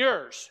better than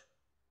yours,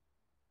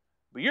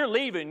 but you're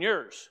leaving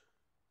yours.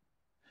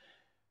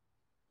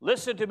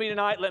 Listen to me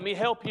tonight. Let me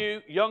help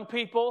you, young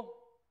people,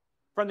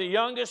 from the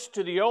youngest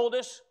to the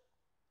oldest.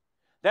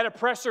 That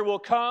oppressor will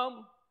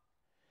come,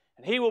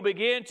 and he will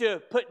begin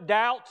to put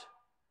doubt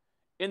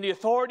in the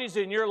authorities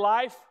in your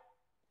life.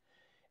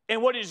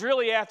 And what he's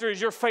really after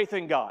is your faith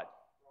in God.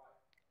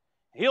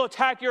 He'll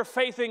attack your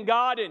faith in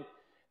God, and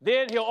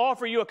then he'll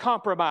offer you a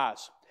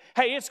compromise.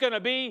 Hey, it's going to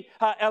be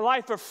a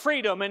life of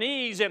freedom and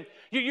ease, and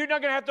you're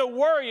not going to have to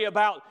worry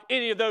about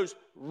any of those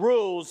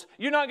rules.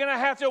 You're not going to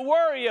have to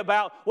worry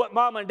about what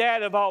mom and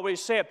dad have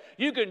always said.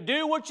 You can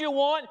do what you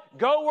want,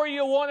 go where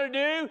you want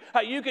to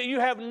do. You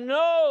have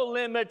no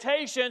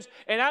limitations,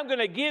 and I'm going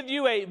to give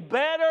you a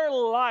better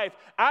life.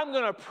 I'm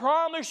going to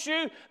promise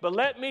you, but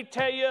let me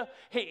tell you,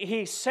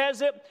 he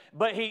says it,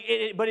 but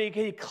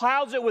he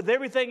clouds it with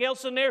everything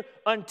else in there,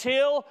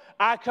 until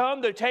I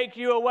come to take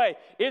you away.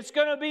 It's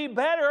going to be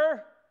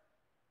better,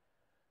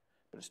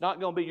 but it's not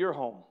going to be your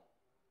home.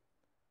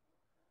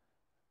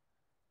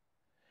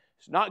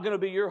 It's not going to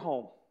be your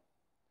home.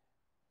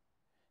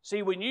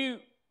 See, when you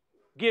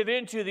give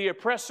in to the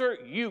oppressor,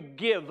 you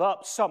give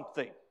up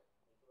something.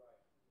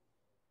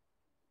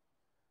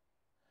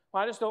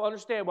 Well, I just don't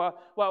understand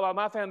why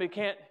my family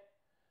can't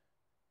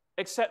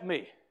accept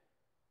me.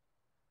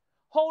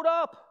 Hold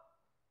up.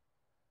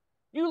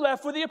 You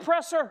left with the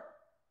oppressor.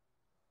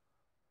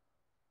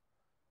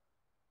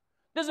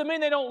 Doesn't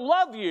mean they don't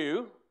love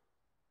you,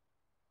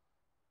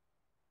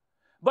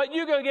 but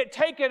you're going to get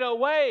taken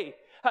away.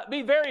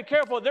 Be very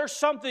careful. There's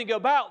something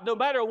about no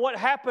matter what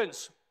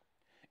happens.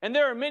 And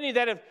there are many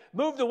that have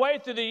moved away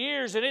through the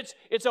years, and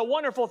it's a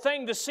wonderful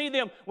thing to see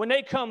them when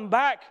they come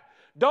back.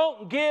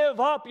 Don't give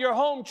up your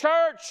home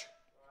church.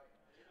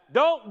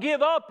 Don't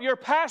give up your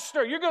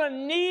pastor. You're going to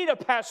need a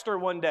pastor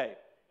one day.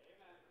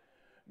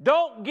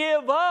 Don't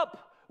give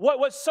up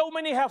what so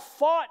many have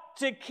fought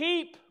to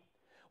keep.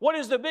 What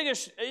is the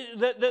biggest,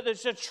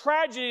 that's a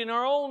tragedy in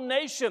our own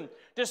nation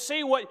to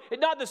see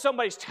not that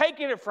somebody's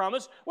taking it from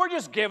us, we're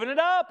just giving it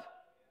up.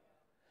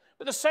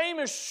 But the same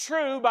is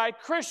true by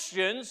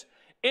Christians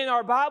in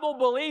our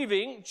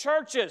Bible-believing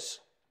churches.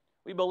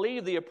 We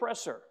believe the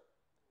oppressor.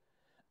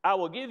 I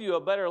will give you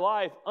a better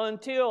life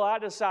until I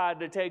decide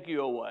to take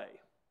you away.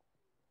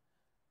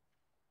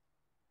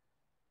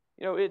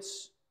 You know,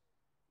 it's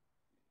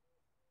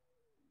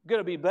going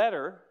to be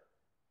better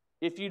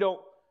if you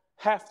don't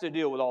have to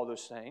deal with all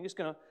those things. It's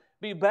going to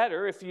be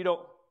better if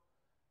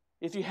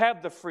you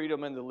have the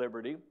freedom and the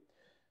liberty.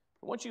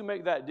 But once you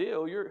make that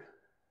deal,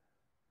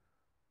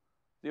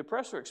 the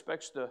oppressor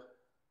expects to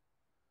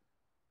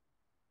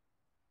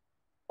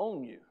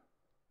own you.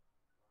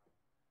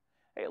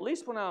 Hey, at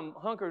least when I'm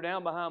hunkered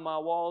down behind my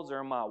walls,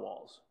 they're my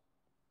walls.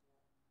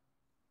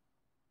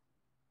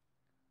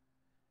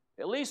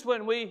 At least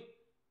when we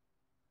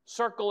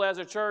circle as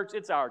a church,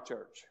 it's our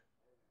church.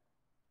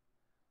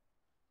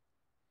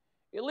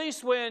 At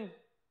least when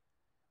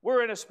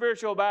we're in a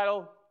spiritual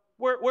battle,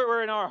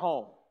 we're in our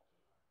home.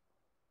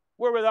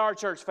 We're with our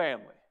church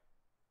family.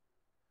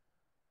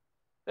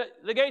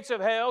 The gates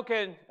of hell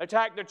can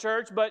attack the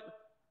church, but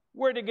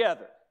we're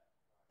together.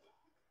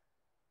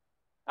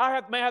 I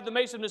may have to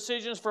make some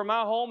decisions for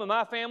my home and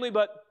my family,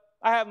 but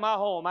I have my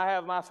home, I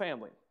have my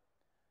family.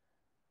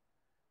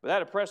 But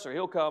that oppressor,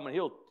 he'll come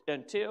and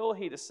until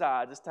he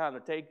decides it's time to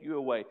take you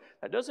away.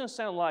 That doesn't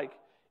sound like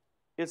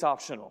it's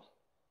optional.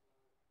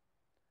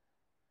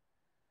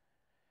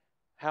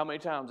 How many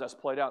times that's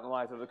played out in the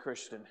life of a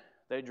Christian?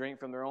 They drink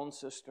from their own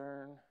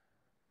cistern.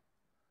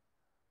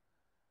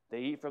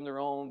 They eat from their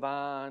own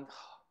vine.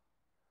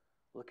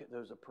 Look at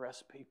those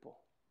oppressed people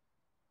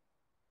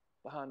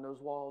behind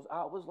those walls.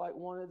 I was like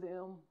one of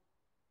them.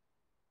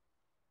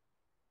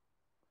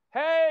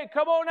 Hey,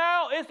 come on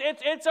out.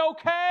 It's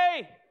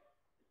okay.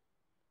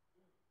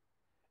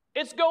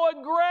 It's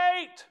going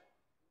great.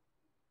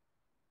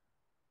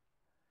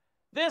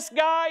 This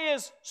guy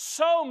is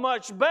so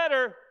much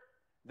better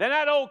than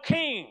that old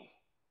king.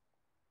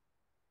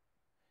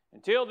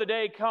 Until the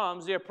day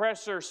comes, the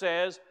oppressor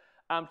says,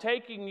 I'm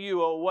taking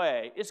you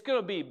away. It's going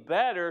to be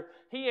better.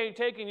 He ain't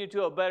taking you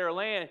to a better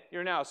land.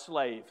 You're now a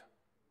slave.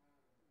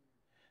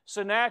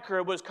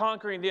 Sennacherib was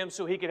conquering them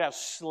so he could have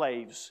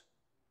slaves.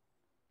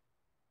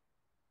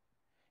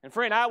 And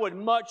friend, I would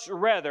much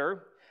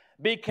rather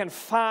be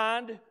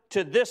confined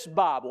to this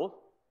Bible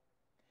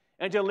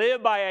and to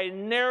live by a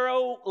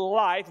narrow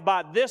life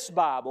by this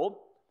Bible.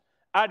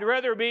 I'd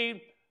rather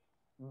be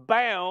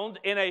bound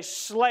in a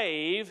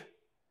slave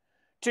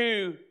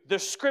to the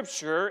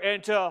Scripture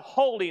and to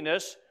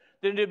holiness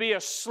than to be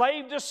a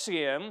slave to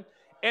sin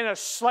and a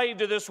slave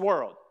to this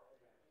world.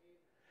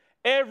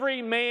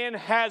 Every man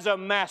has a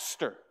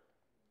master.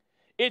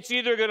 It's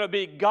either going to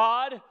be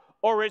God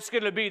or it's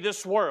going to be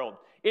this world.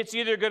 It's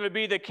either going to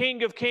be the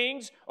King of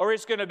Kings or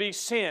it's going to be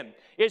sin.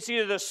 It's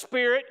either the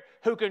Spirit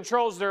who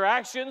controls their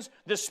actions,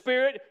 the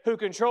Spirit who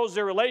controls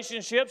their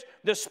relationships,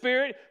 the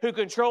Spirit who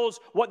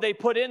controls what they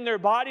put in their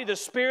body, the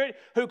Spirit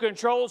who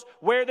controls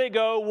where they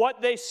go,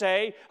 what they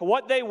say,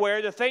 what they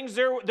wear, the things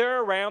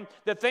they're around,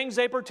 the things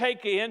they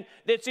partake in.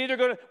 That's either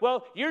going to,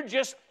 well, you're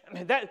just,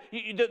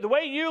 the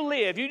way you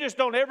live, you just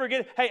don't ever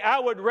get, hey, I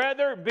would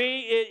rather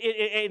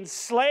be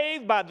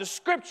enslaved by the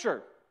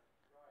Scripture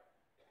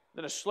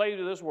than a slave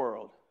to this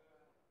world.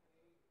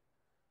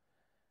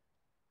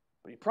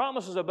 But He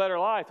promises a better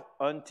life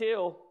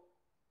until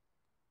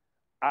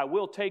I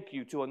will take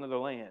you to another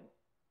land.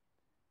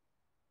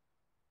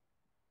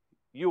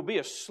 You'll be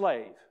a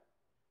slave,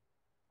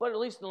 but at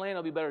least the land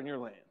will be better than your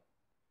land.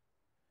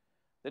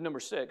 Then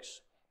number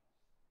 6,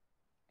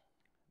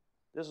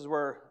 this is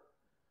where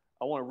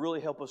I want to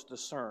really help us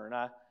discern.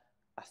 I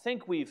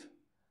think we've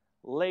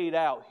laid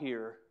out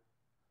here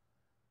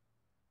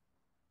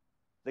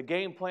the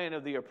game plan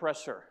of the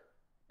oppressor.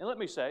 And let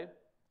me say,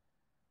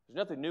 there's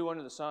nothing new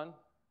under the sun.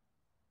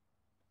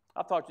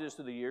 I've taught you this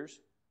through the years.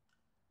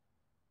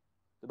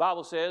 The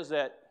Bible says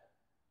that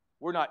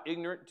we're not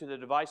ignorant to the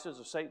devices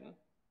of Satan.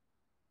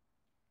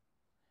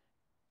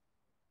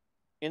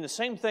 In the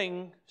same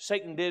thing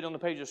Satan did on the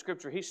page of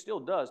Scripture, he still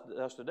does to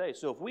us today.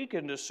 So if we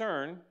can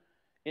discern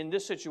in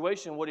this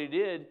situation what he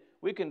did,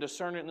 we can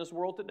discern it in this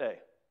world today.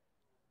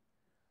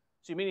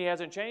 So you mean he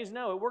hasn't changed?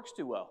 No, it works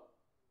too well.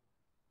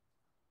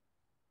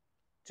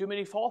 Too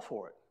many fall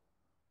for it.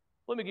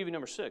 Let me give you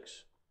number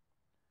 6.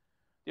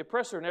 The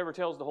oppressor never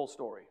tells the whole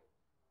story.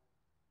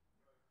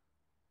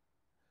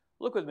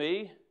 Look with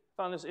me. I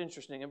found this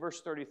interesting in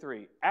verse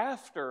 33.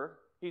 After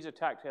he's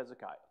attacked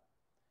Hezekiah,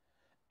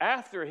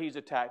 after he's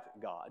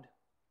attacked God,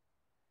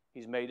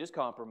 he's made his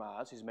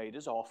compromise, he's made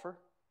his offer.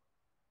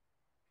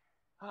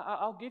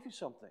 I'll give you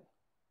something.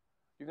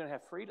 You're going to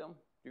have freedom.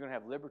 You're going to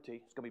have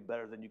liberty. It's going to be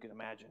better than you can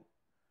imagine.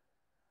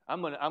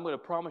 I'm going to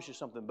promise you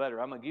something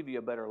better. I'm going to give you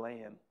a better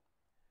land.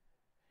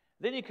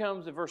 Then he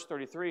comes to verse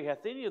 33.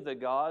 Hath any of the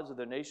gods of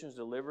the nations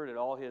delivered at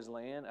all his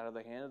land out of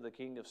the hand of the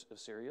king of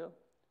Syria?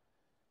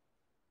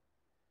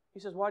 He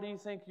says, why do you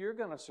think you're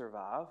going to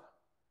survive?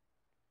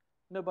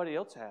 Nobody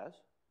else has.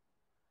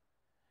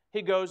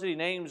 He goes and he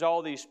names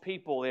all these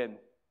people in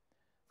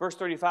verse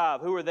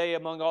 35. Who are they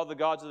among all the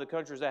gods of the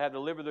countries that have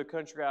delivered their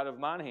country out of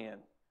mine hand?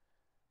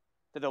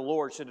 That the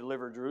Lord should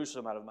deliver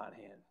Jerusalem out of mine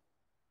hand.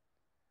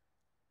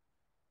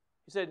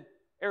 He said,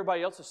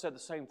 everybody else has said the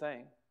same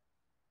thing.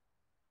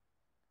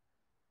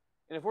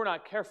 And if we're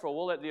not careful,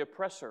 we'll let the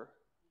oppressor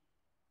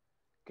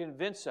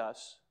convince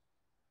us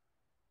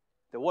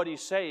that what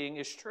he's saying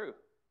is true.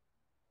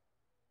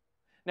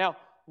 Now,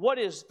 what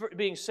is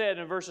being said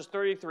in verses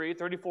 33,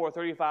 34,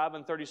 35,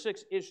 and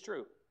 36 is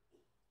true.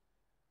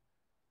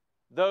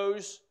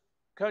 Those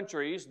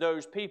countries,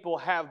 those people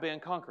have been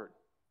conquered.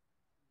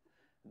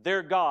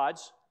 Their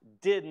gods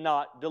did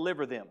not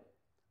deliver them.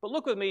 But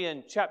look with me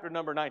in chapter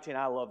number 19.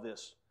 I love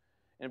this.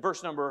 In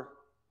verse number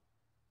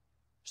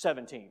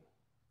 17.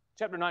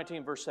 Chapter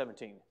 19, verse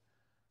 17.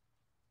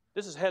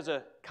 This is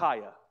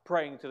Hezekiah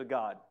praying to the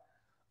God.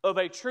 Of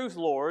a truth,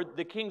 Lord,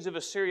 the kings of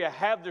Assyria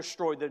have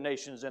destroyed their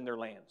nations and their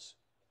lands,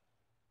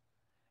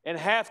 and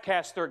have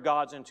cast their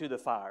gods into the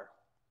fire.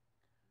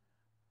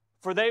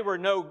 For they were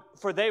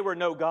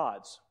no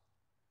gods,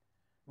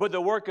 but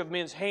the work of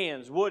men's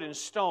hands, wood and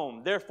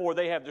stone. Therefore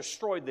they have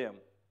destroyed them.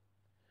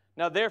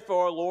 Now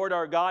therefore, Lord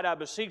our God, I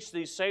beseech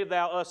thee, save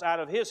thou us out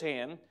of his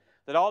hand,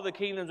 that all the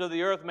kingdoms of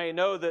the earth may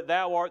know that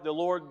thou art the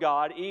Lord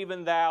God,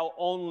 even thou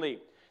only.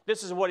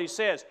 This is what he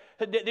says.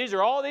 These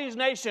are all these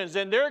nations,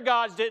 and their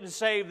gods didn't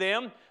save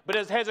them. But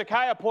as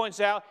Hezekiah points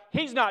out,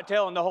 he's not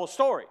telling the whole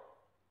story.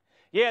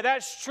 Yeah,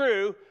 that's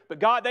true, but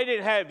God, they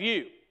didn't have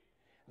you.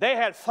 They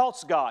had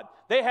false God.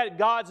 They had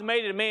gods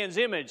made in man's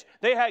image.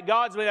 They had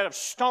gods made out of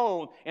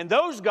stone, and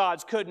those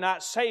gods could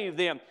not save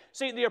them.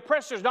 See, the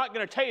oppressor's not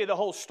going to tell you the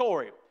whole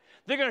story.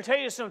 They're going to tell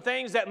you some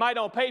things that might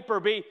on paper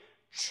be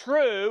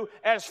true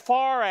as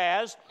far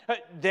as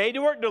they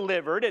weren't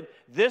delivered, and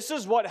this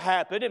is what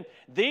happened, and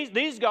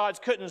these gods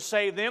couldn't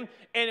save them,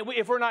 and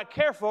if we're not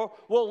careful,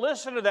 we'll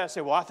listen to that and say,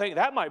 well, I think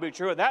that might be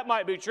true, and that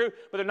might be true,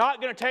 but they're not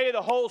going to tell you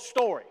the whole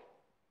story.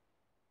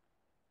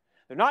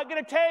 They're not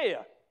going to tell you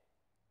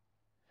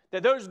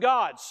that those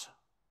gods,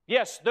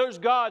 yes, those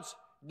gods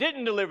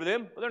didn't deliver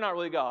them, but they're not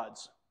really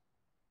gods.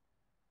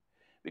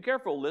 Be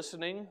careful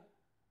listening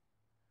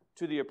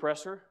to the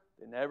oppressor.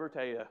 They never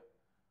tell you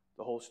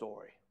the whole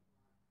story.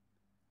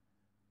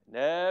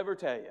 Never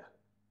tell you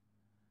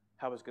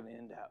how it's going to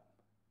end up.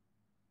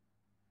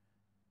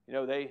 You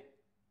know, they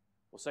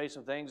will say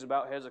some things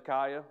about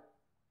Hezekiah.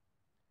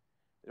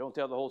 They don't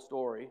tell the whole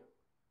story.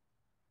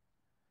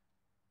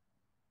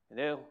 And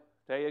they'll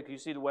tell you, you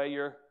see the way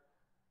your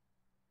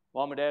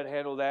mom and dad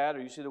handled that,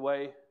 or you see the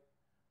way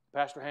the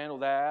pastor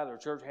handled that, or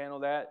church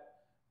handled that.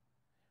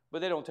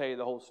 But they don't tell you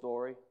the whole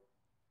story.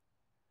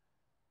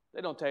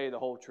 They don't tell you the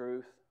whole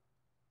truth.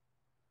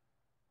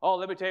 Oh,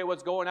 let me tell you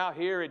what's going out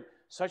here in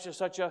such and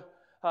such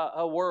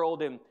a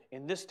world, and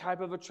in this type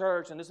of a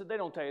church, and this. They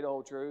don't tell you the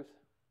whole truth.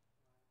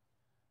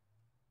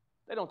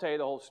 They don't tell you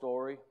the whole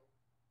story.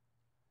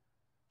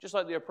 Just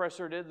like the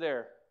oppressor did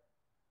there.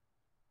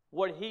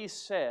 What he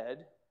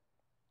said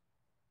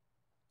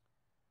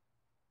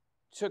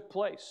took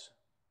place.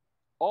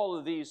 All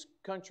of these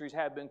countries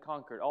have been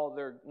conquered.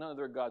 None of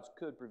their gods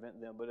could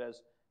prevent them. But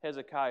as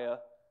Hezekiah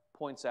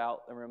points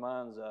out and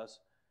reminds us,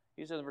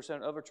 he says in verse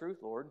 7, of a truth,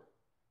 Lord,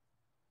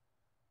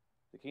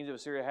 the kings of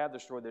Assyria have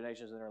destroyed their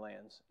nations and their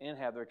lands, and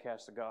have their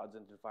cast the gods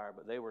into the fire,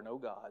 but they were no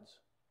gods.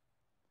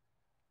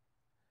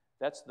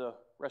 That's the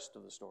rest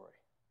of the story.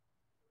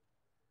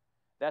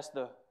 That's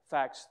the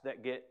facts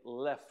that get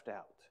left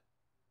out.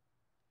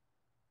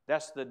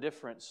 That's the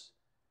difference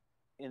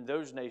in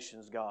those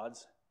nations'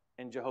 gods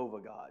and Jehovah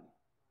God.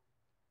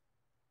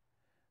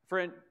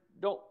 Friend,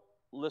 don't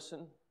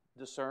listen,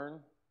 discern.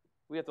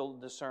 We have to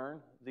discern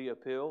the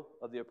appeal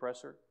of the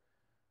oppressor.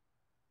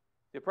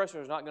 The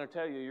oppressor is not going to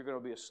tell you you're going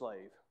to be a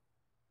slave.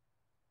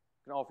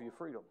 He's going to offer you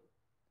freedom.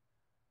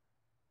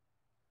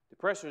 The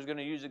oppressor is going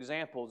to use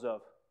examples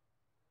of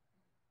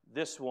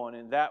this one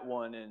and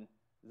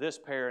this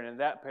parent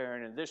and that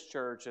parent and this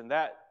church and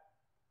that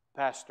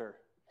pastor.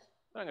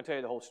 I'm not going to tell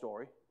you the whole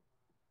story.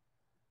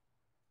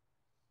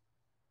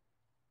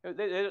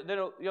 They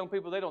don't, young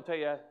people, they don't tell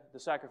you the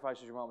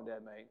sacrifices your mom and dad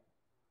made.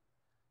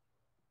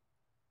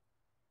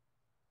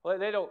 Well,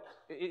 they don't.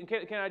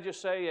 Can I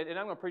just say, and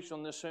I'm going to preach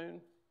on this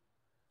soon,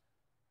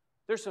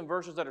 there's some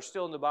verses that are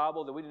still in the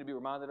Bible that we need to be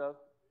reminded of.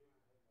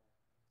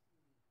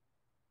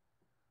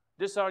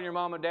 Dishonoring your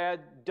mom and dad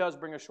does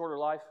bring a shorter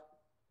life.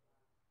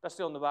 That's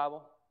still in the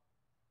Bible.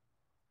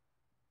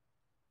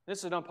 This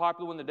is an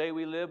unpopular one the day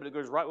we live, but it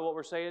goes right with what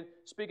we're saying.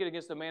 Speaking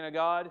against the man of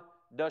God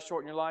does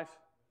shorten your life.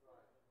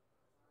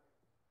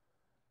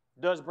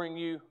 Does bring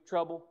you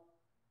trouble.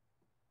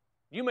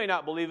 You may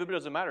not believe it, but it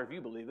doesn't matter if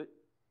you believe it.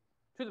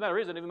 The truth of the matter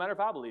is, it doesn't even matter if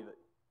I believe it.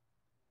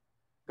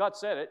 God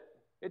said it.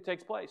 It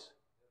takes place.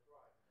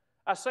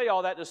 I say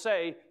all that to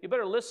say, you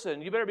better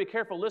listen. You better be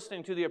careful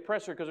listening to the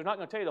oppressor, because they're not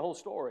going to tell you the whole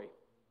story.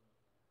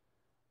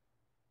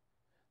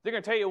 They're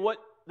going to tell you what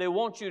they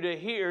want you to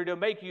hear to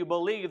make you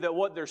believe that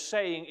what they're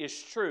saying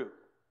is true.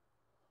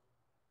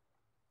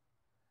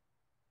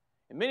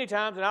 And many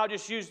times, and I'll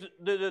just use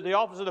the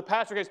office of the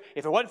pastor case,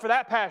 if it wasn't for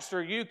that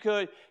pastor, you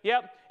could,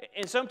 yep.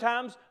 And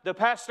sometimes the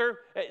pastor,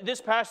 this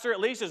pastor at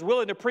least, is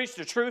willing to preach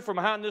the truth from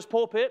behind this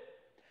pulpit.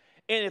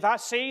 And if I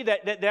see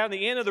that down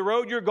the end of the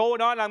road you're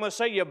going on, I'm going to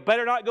say you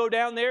better not go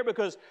down there,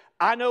 because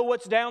I know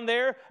what's down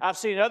there. I've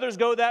seen others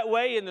go that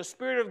way, and the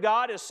Spirit of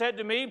God has said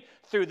to me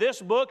through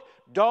this book,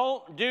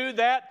 don't do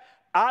that.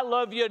 I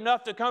love you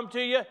enough to come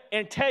to you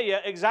and tell you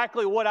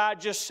exactly what I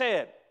just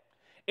said.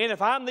 And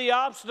if I'm the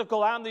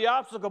obstacle, I'm the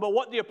obstacle. But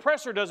what the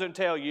oppressor doesn't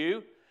tell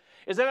you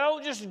is that I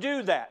don't just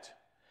do that.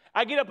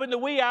 I get up in the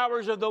wee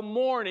hours of the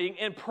morning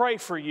and pray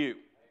for you.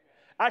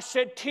 I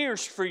shed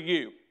tears for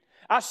you.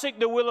 I seek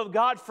the will of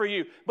God for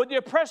you. But the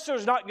oppressor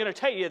is not going to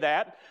tell you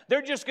that.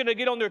 They're just going to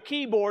get on their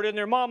keyboard in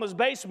their mama's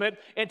basement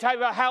and tell you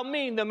about how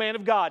mean the man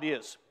of God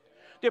is.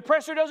 The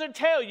oppressor doesn't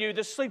tell you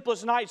the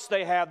sleepless nights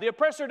they have. The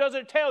oppressor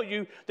doesn't tell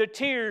you the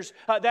tears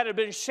that have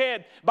been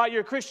shed by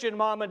your Christian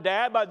mom and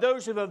dad, by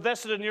those who have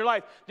invested in your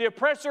life. The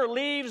oppressor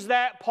leaves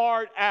that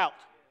part out.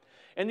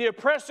 And the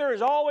oppressor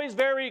is always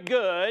very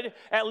good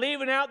at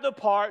leaving out the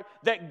part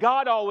that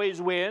God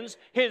always wins.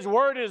 His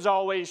word is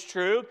always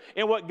true.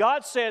 And what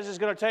God says is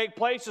going to take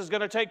place is going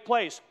to take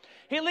place.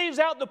 He leaves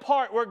out the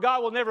part where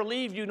God will never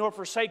leave you nor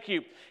forsake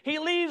you. He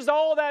leaves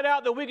all that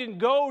out that we can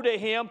go to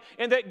Him,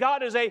 and that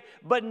God is a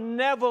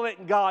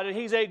benevolent God and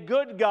He's a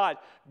good God.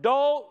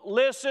 Don't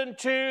listen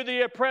to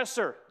the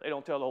oppressor. They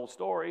don't tell the whole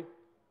story.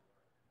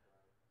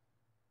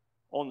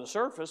 On the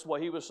surface,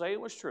 what he was saying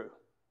was true.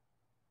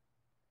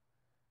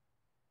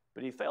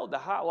 But he failed to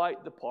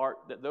highlight the part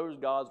that those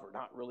gods were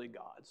not really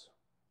gods.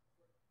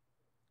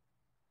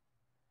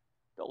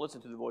 Don't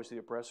listen to the voice of the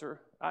oppressor.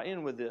 I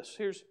end with this.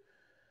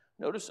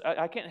 Notice,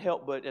 I can't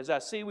help but, as I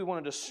see, we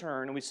want to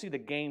discern, and we see the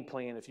game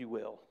plan, if you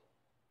will,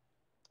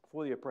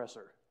 for the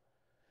oppressor.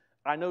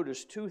 I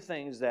noticed two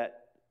things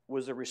that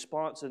was a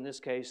response in this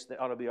case that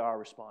ought to be our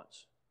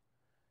response.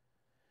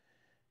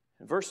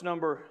 In verse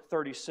number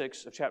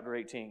 36 of chapter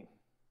 18,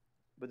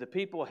 but the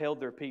people held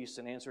their peace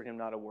and answered him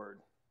not a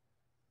word.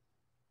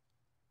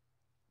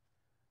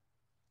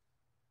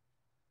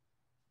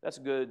 That's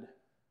good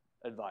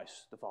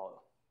advice to follow.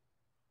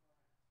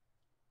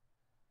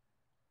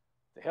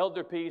 They held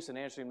their peace and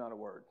answered him not a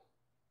word.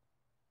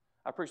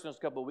 I preached this a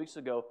couple of weeks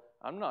ago.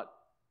 I'm not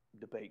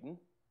debating.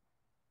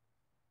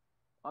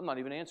 I'm not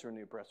even answering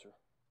the oppressor.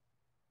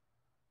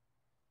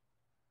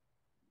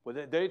 Well,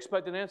 they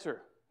expect an answer.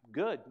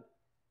 Good.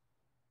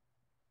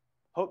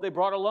 Hope they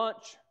brought a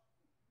lunch.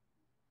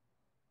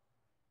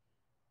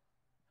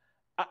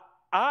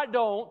 I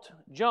don't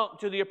jump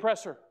to the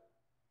oppressor.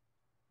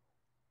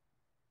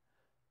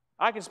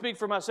 I can speak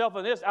for myself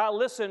on this. I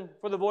listen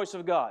for the voice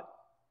of God.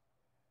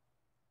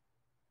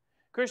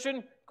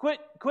 Christian, quit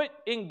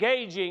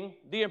engaging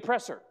the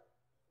oppressor.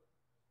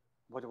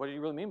 What do you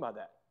really mean by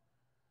that?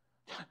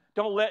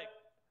 Don't let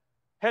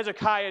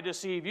Hezekiah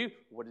deceive you.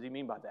 What did he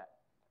mean by that?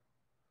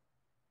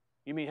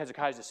 You mean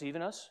Hezekiah's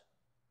deceiving us?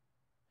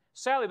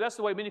 Sadly, that's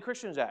the way many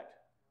Christians act.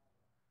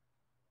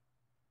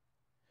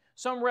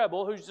 Some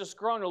rebel who's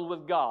disgruntled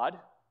with God,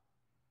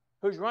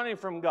 who's running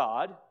from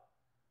God,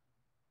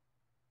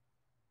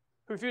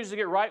 who refuses to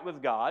get right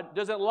with God,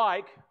 doesn't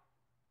like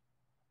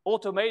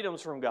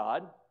ultimatums from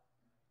God,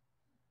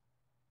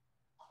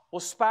 will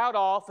spout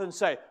off and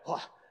say,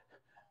 well,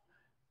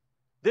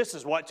 this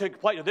is what took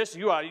place. This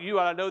you ought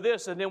to know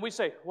this. And then we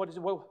say, what does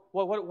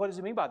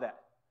he mean by that?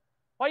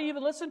 Why do you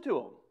even listen to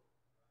him?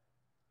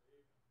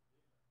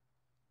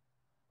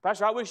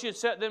 Pastor, I wish you'd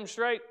set them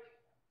straight.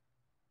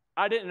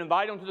 I didn't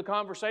invite them to the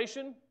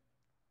conversation.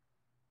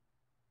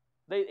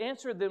 They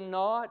answered them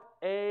not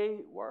a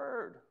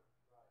word.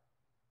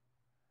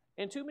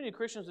 And too many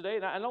Christians today,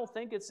 and I don't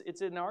think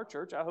it's in our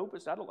church. I hope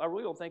it's. I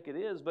really don't think it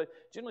is. But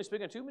generally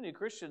speaking, too many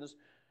Christians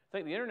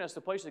think the internet's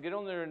the place to get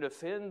on there and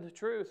defend the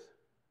truth.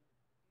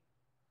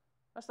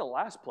 That's the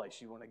last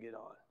place you want to get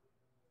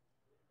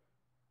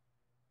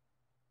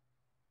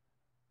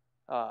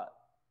on.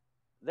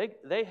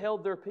 They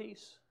held their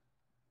peace.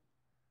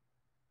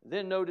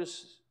 Then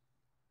notice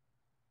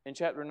in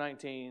chapter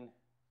 19,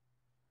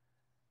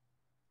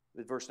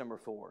 with verse number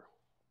 4.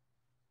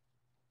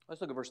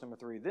 Let's look at verse number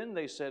 3. Then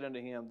they said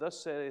unto him,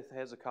 Thus saith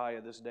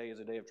Hezekiah, this day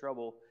is a day of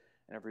trouble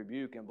and of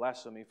rebuke and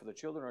blasphemy, for the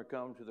children are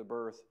come to the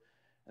birth,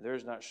 and there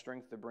is not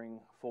strength to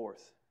bring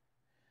forth.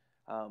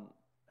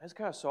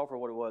 Hezekiah saw for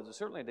what it was. It's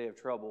certainly a day of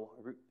trouble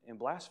and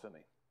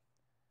blasphemy.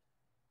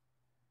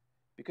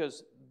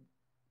 Because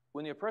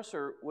when the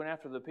oppressor went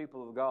after the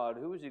people of God,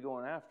 who was he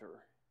going after?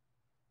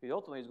 He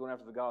ultimately is going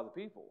after the God of the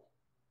people.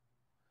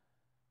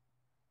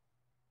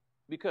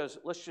 Because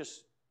let's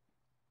just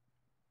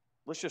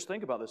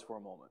think about this for a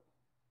moment.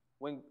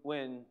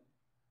 When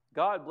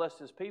God blessed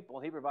his people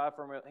and he provided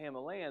for him a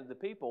land, the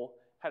people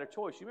had a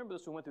choice. You remember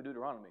this when we went through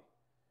Deuteronomy.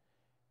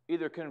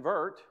 Either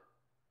convert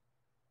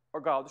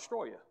or God will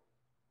destroy you.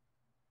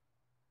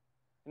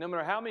 And no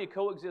matter how many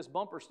coexist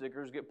bumper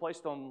stickers get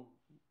placed on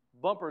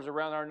bumpers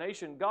around our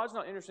nation, God's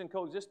not interested in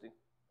coexisting.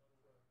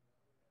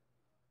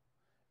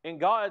 And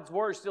God's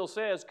word still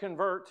says,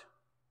 convert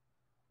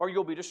or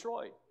you'll be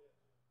destroyed.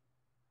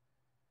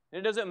 And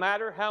it doesn't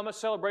matter how much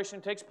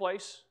celebration takes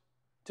place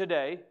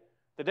today.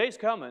 The day's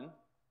coming.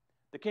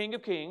 The King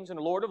of Kings and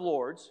the Lord of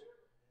Lords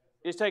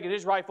is taking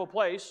his rightful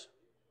place.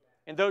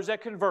 And those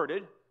that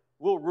converted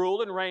will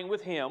rule and reign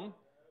with him.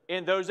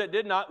 And those that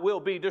did not will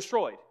be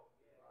destroyed.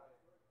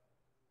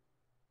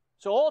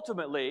 So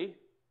ultimately,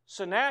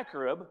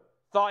 Sennacherib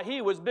thought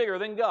he was bigger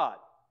than God.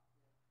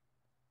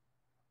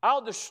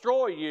 I'll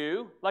destroy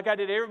you like I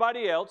did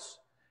everybody else,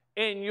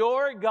 and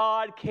your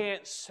God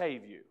can't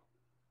save you.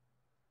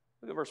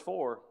 Look at verse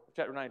 4,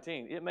 chapter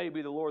 19. It may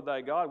be the Lord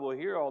thy God will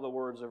hear all the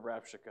words of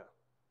Rabshakeh,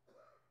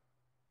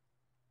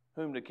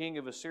 whom the king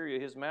of Assyria,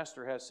 his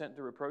master, has sent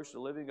to reproach the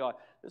living God.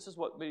 This is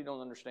what many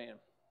don't understand.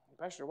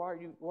 Pastor, why are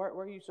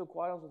you so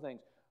quiet on some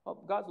things? Oh,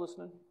 God's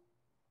listening.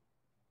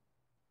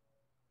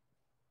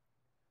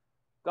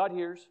 God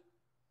hears.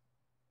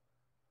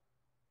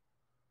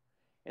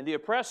 And the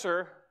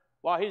oppressor,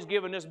 while he's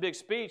giving this big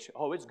speech,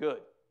 oh, it's good.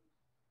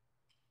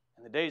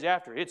 And the days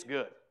after, it's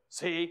good.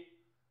 See?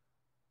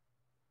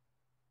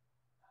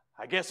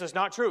 I guess it's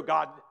not true.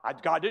 God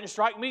didn't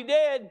strike me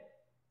dead.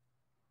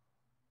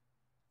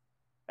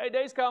 Hey,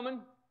 day's coming.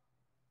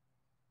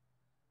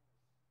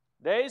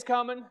 Day's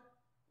coming.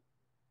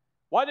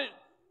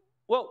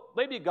 Well,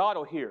 maybe God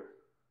will hear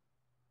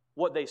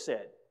what they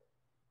said.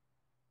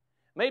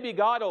 Maybe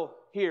God will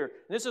hear.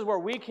 And this is where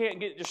we can't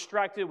get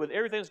distracted with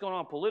everything that's going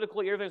on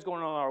politically, everything that's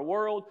going on in our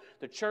world.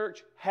 The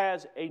church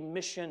has a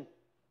mission.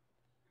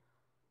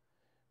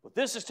 But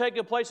this is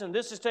taking place and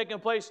this is taking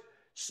place.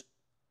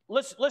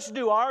 Let's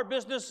do our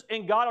business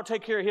and God will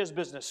take care of his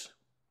business.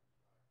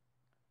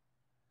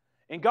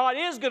 And God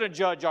is going to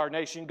judge our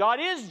nation. God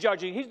is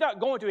judging. He's not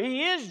going to.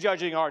 He is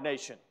judging our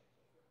nation.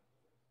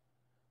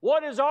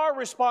 What is our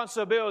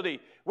responsibility?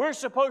 We're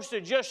supposed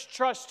to just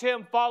trust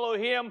Him, follow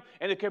Him,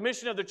 and the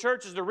commission of the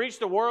church is to reach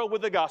the world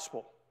with the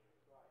gospel.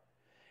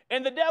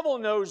 And the devil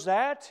knows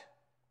that.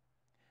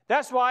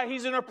 That's why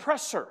he's an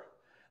oppressor.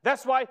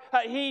 That's why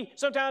he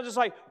sometimes is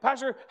like,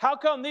 Pastor, how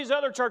come these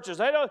other churches,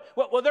 they don't,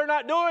 well, they're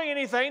not doing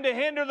anything to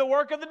hinder the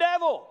work of the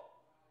devil.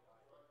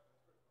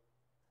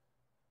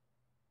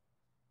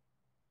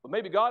 But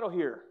maybe God will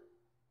hear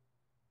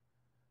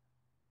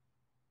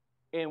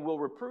and will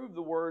reprove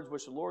the words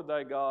which the Lord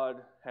thy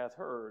God hath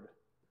heard.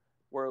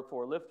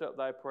 Wherefore lift up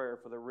thy prayer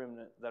for the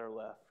remnant that are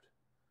left.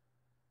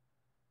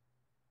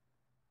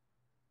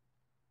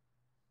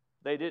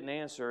 They didn't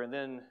answer, and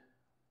then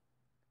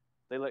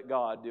they let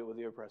God deal with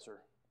the oppressor.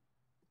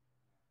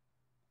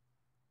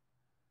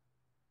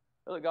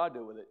 They let God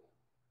deal with it.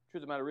 The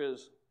truth of the matter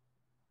is,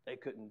 they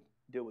couldn't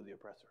deal with the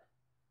oppressor.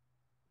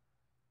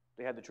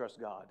 They had to trust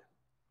God.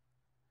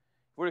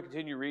 If we're to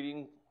continue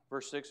reading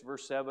verse 6,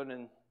 verse 7,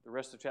 and the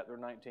rest of chapter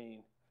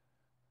 19,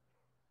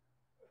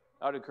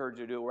 I would encourage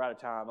you to do it. We're out of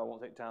time. I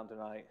won't take time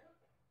tonight.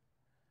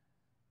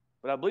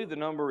 But I believe the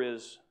number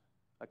is,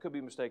 I could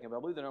be mistaken, but I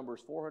believe the number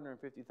is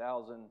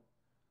 450,000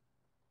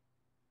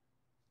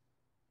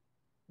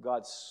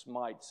 God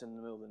smites in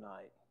the middle of the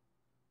night.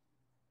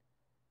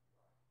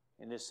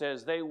 And it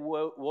says they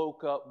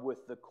woke up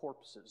with the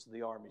corpses,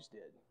 the armies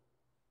did.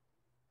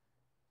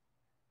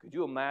 Could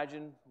you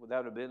imagine what that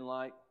would have been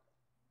like?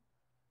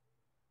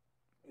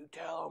 You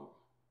tell them,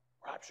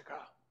 Rapshika,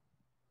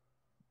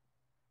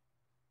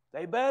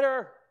 they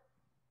better.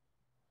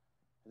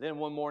 And then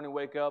one morning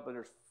wake up and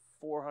there's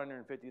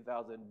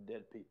 450,000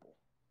 dead people.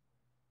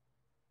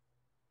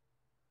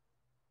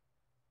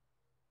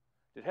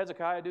 Did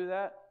Hezekiah do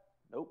that?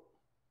 Nope.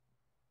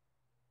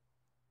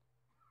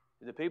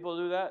 Did the people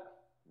do that?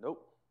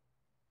 Nope.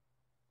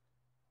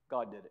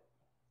 God did it.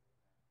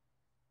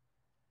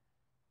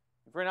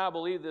 And friend, I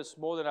believe this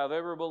more than I've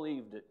ever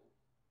believed it.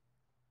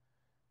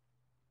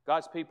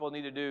 God's people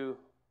need to do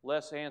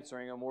less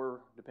answering and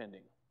more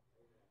depending.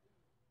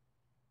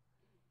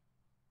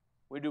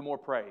 We do more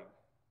praying.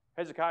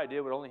 Hezekiah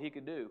did what only he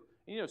could do.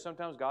 And you know,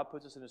 sometimes God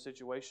puts us in a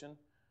situation.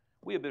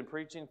 We have been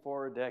preaching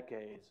for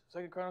decades.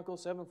 2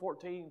 Chronicles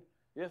 7:14,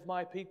 if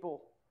my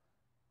people,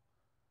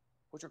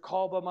 which are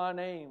called by my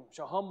name,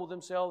 shall humble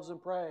themselves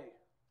and pray.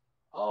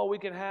 Oh, we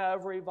can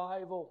have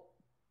revival.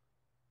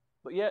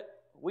 But yet,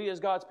 we as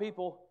God's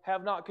people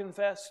have not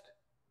confessed.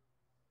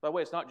 By the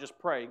way, it's not just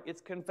praying,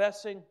 it's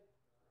confessing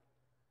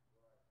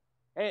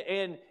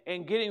and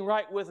getting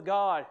right with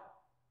God.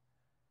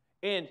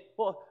 And,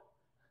 well,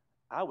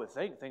 I would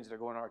think things that are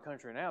going on in our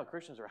country now,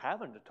 Christians are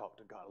having to talk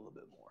to God a little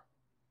bit more.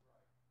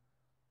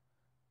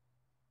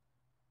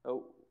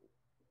 So,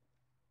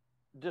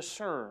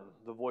 discern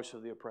the voice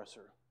of the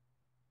oppressor.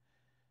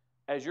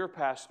 As your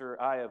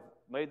pastor, I have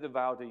made the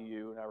vow to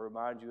you, and I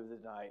remind you of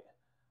tonight,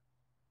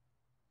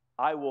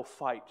 I will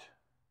fight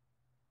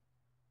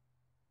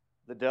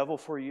the devil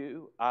for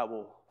you. I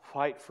will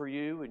fight for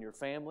you and your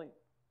family.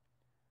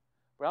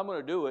 But I'm going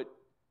to do it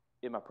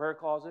in my prayer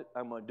closet.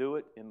 I'm going to do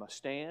it in my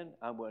stand.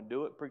 I'm going to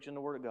do it preaching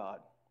the Word of God.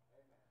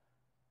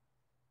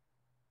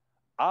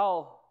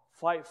 I'll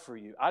fight for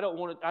you. I don't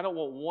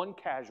want one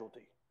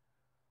casualty.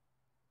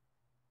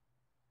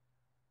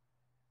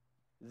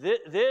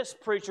 This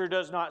preacher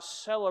does not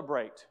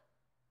celebrate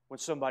when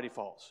somebody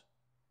falls.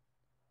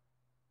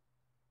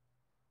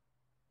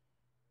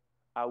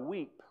 I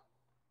weep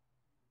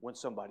when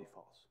somebody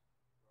falls.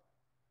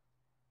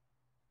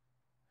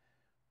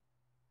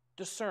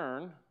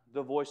 Discern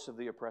the voice of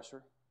the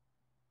oppressor.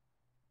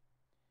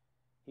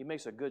 He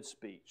makes a good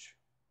speech.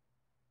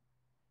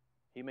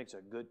 He makes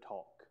a good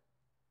talk.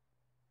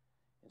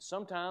 And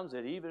sometimes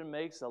it even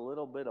makes a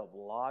little bit of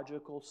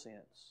logical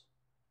sense.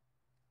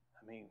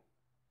 I mean,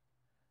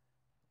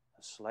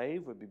 a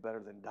slave would be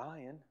better than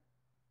dying.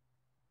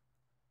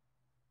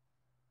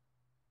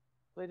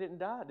 They didn't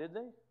die, did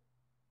they?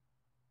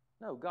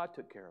 No, God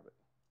took care of it.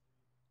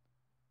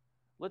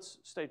 Let's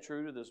stay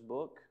true to this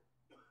book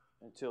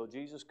until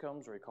Jesus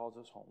comes or He calls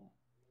us home.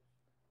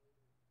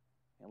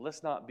 And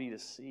let's not be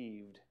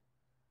deceived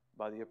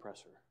by the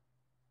oppressor.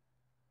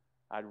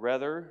 I'd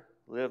rather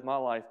live my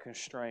life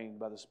constrained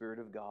by the Spirit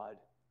of God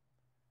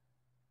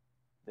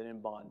than in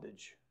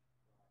bondage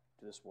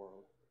to this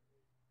world.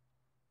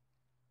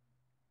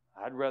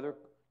 I'd rather,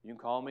 you can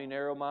call me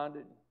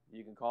narrow-minded,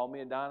 you can call me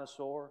a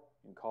dinosaur,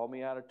 you can call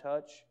me out of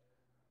touch.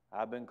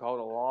 I've been called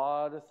a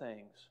lot of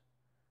things.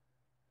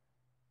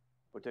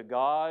 But to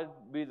God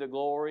be the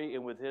glory,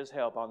 and with His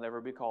help, I'll never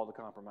be called a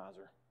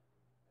compromiser.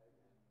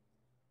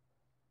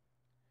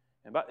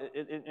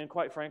 And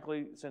quite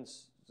frankly,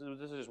 since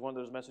this is just one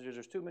of those messages,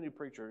 there's too many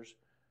preachers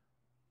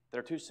that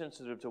are too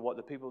sensitive to what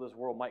the people of this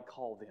world might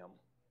call them.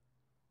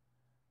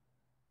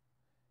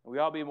 And we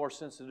ought to be more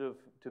sensitive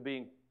to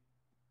being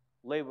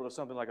labeled as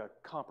something like a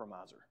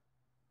compromiser.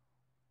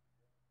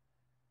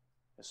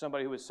 As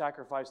somebody who would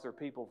sacrifice their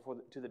people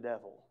to the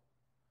devil.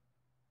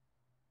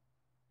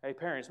 Hey,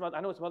 parents,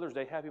 I know it's Mother's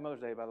Day. Happy Mother's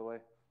Day, by the way.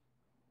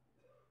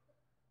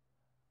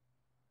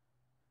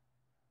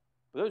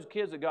 But those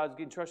kids that God's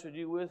entrusted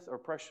you with are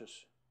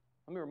precious.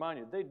 Let me remind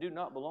you, they do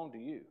not belong to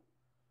you.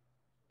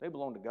 They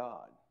belong to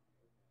God.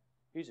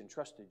 He's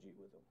entrusted you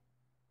with them.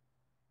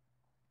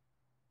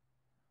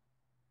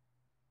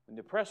 When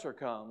the oppressor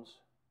comes,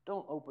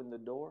 don't open the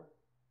door.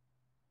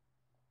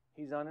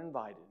 He's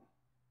uninvited.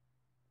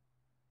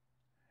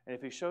 And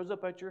if he shows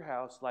up at your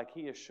house like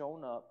he has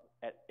shown up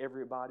at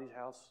everybody's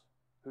house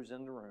who's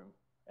in the room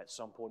at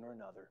some point or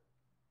another,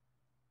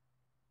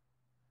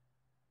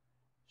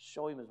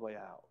 show him his way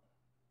out.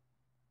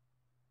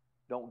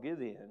 Don't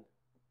give in.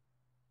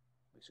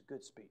 Makes a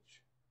good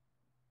speech.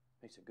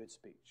 Makes a good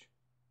speech.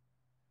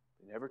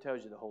 It never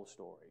tells you the whole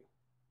story.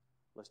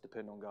 Let's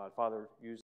depend on God. Father, use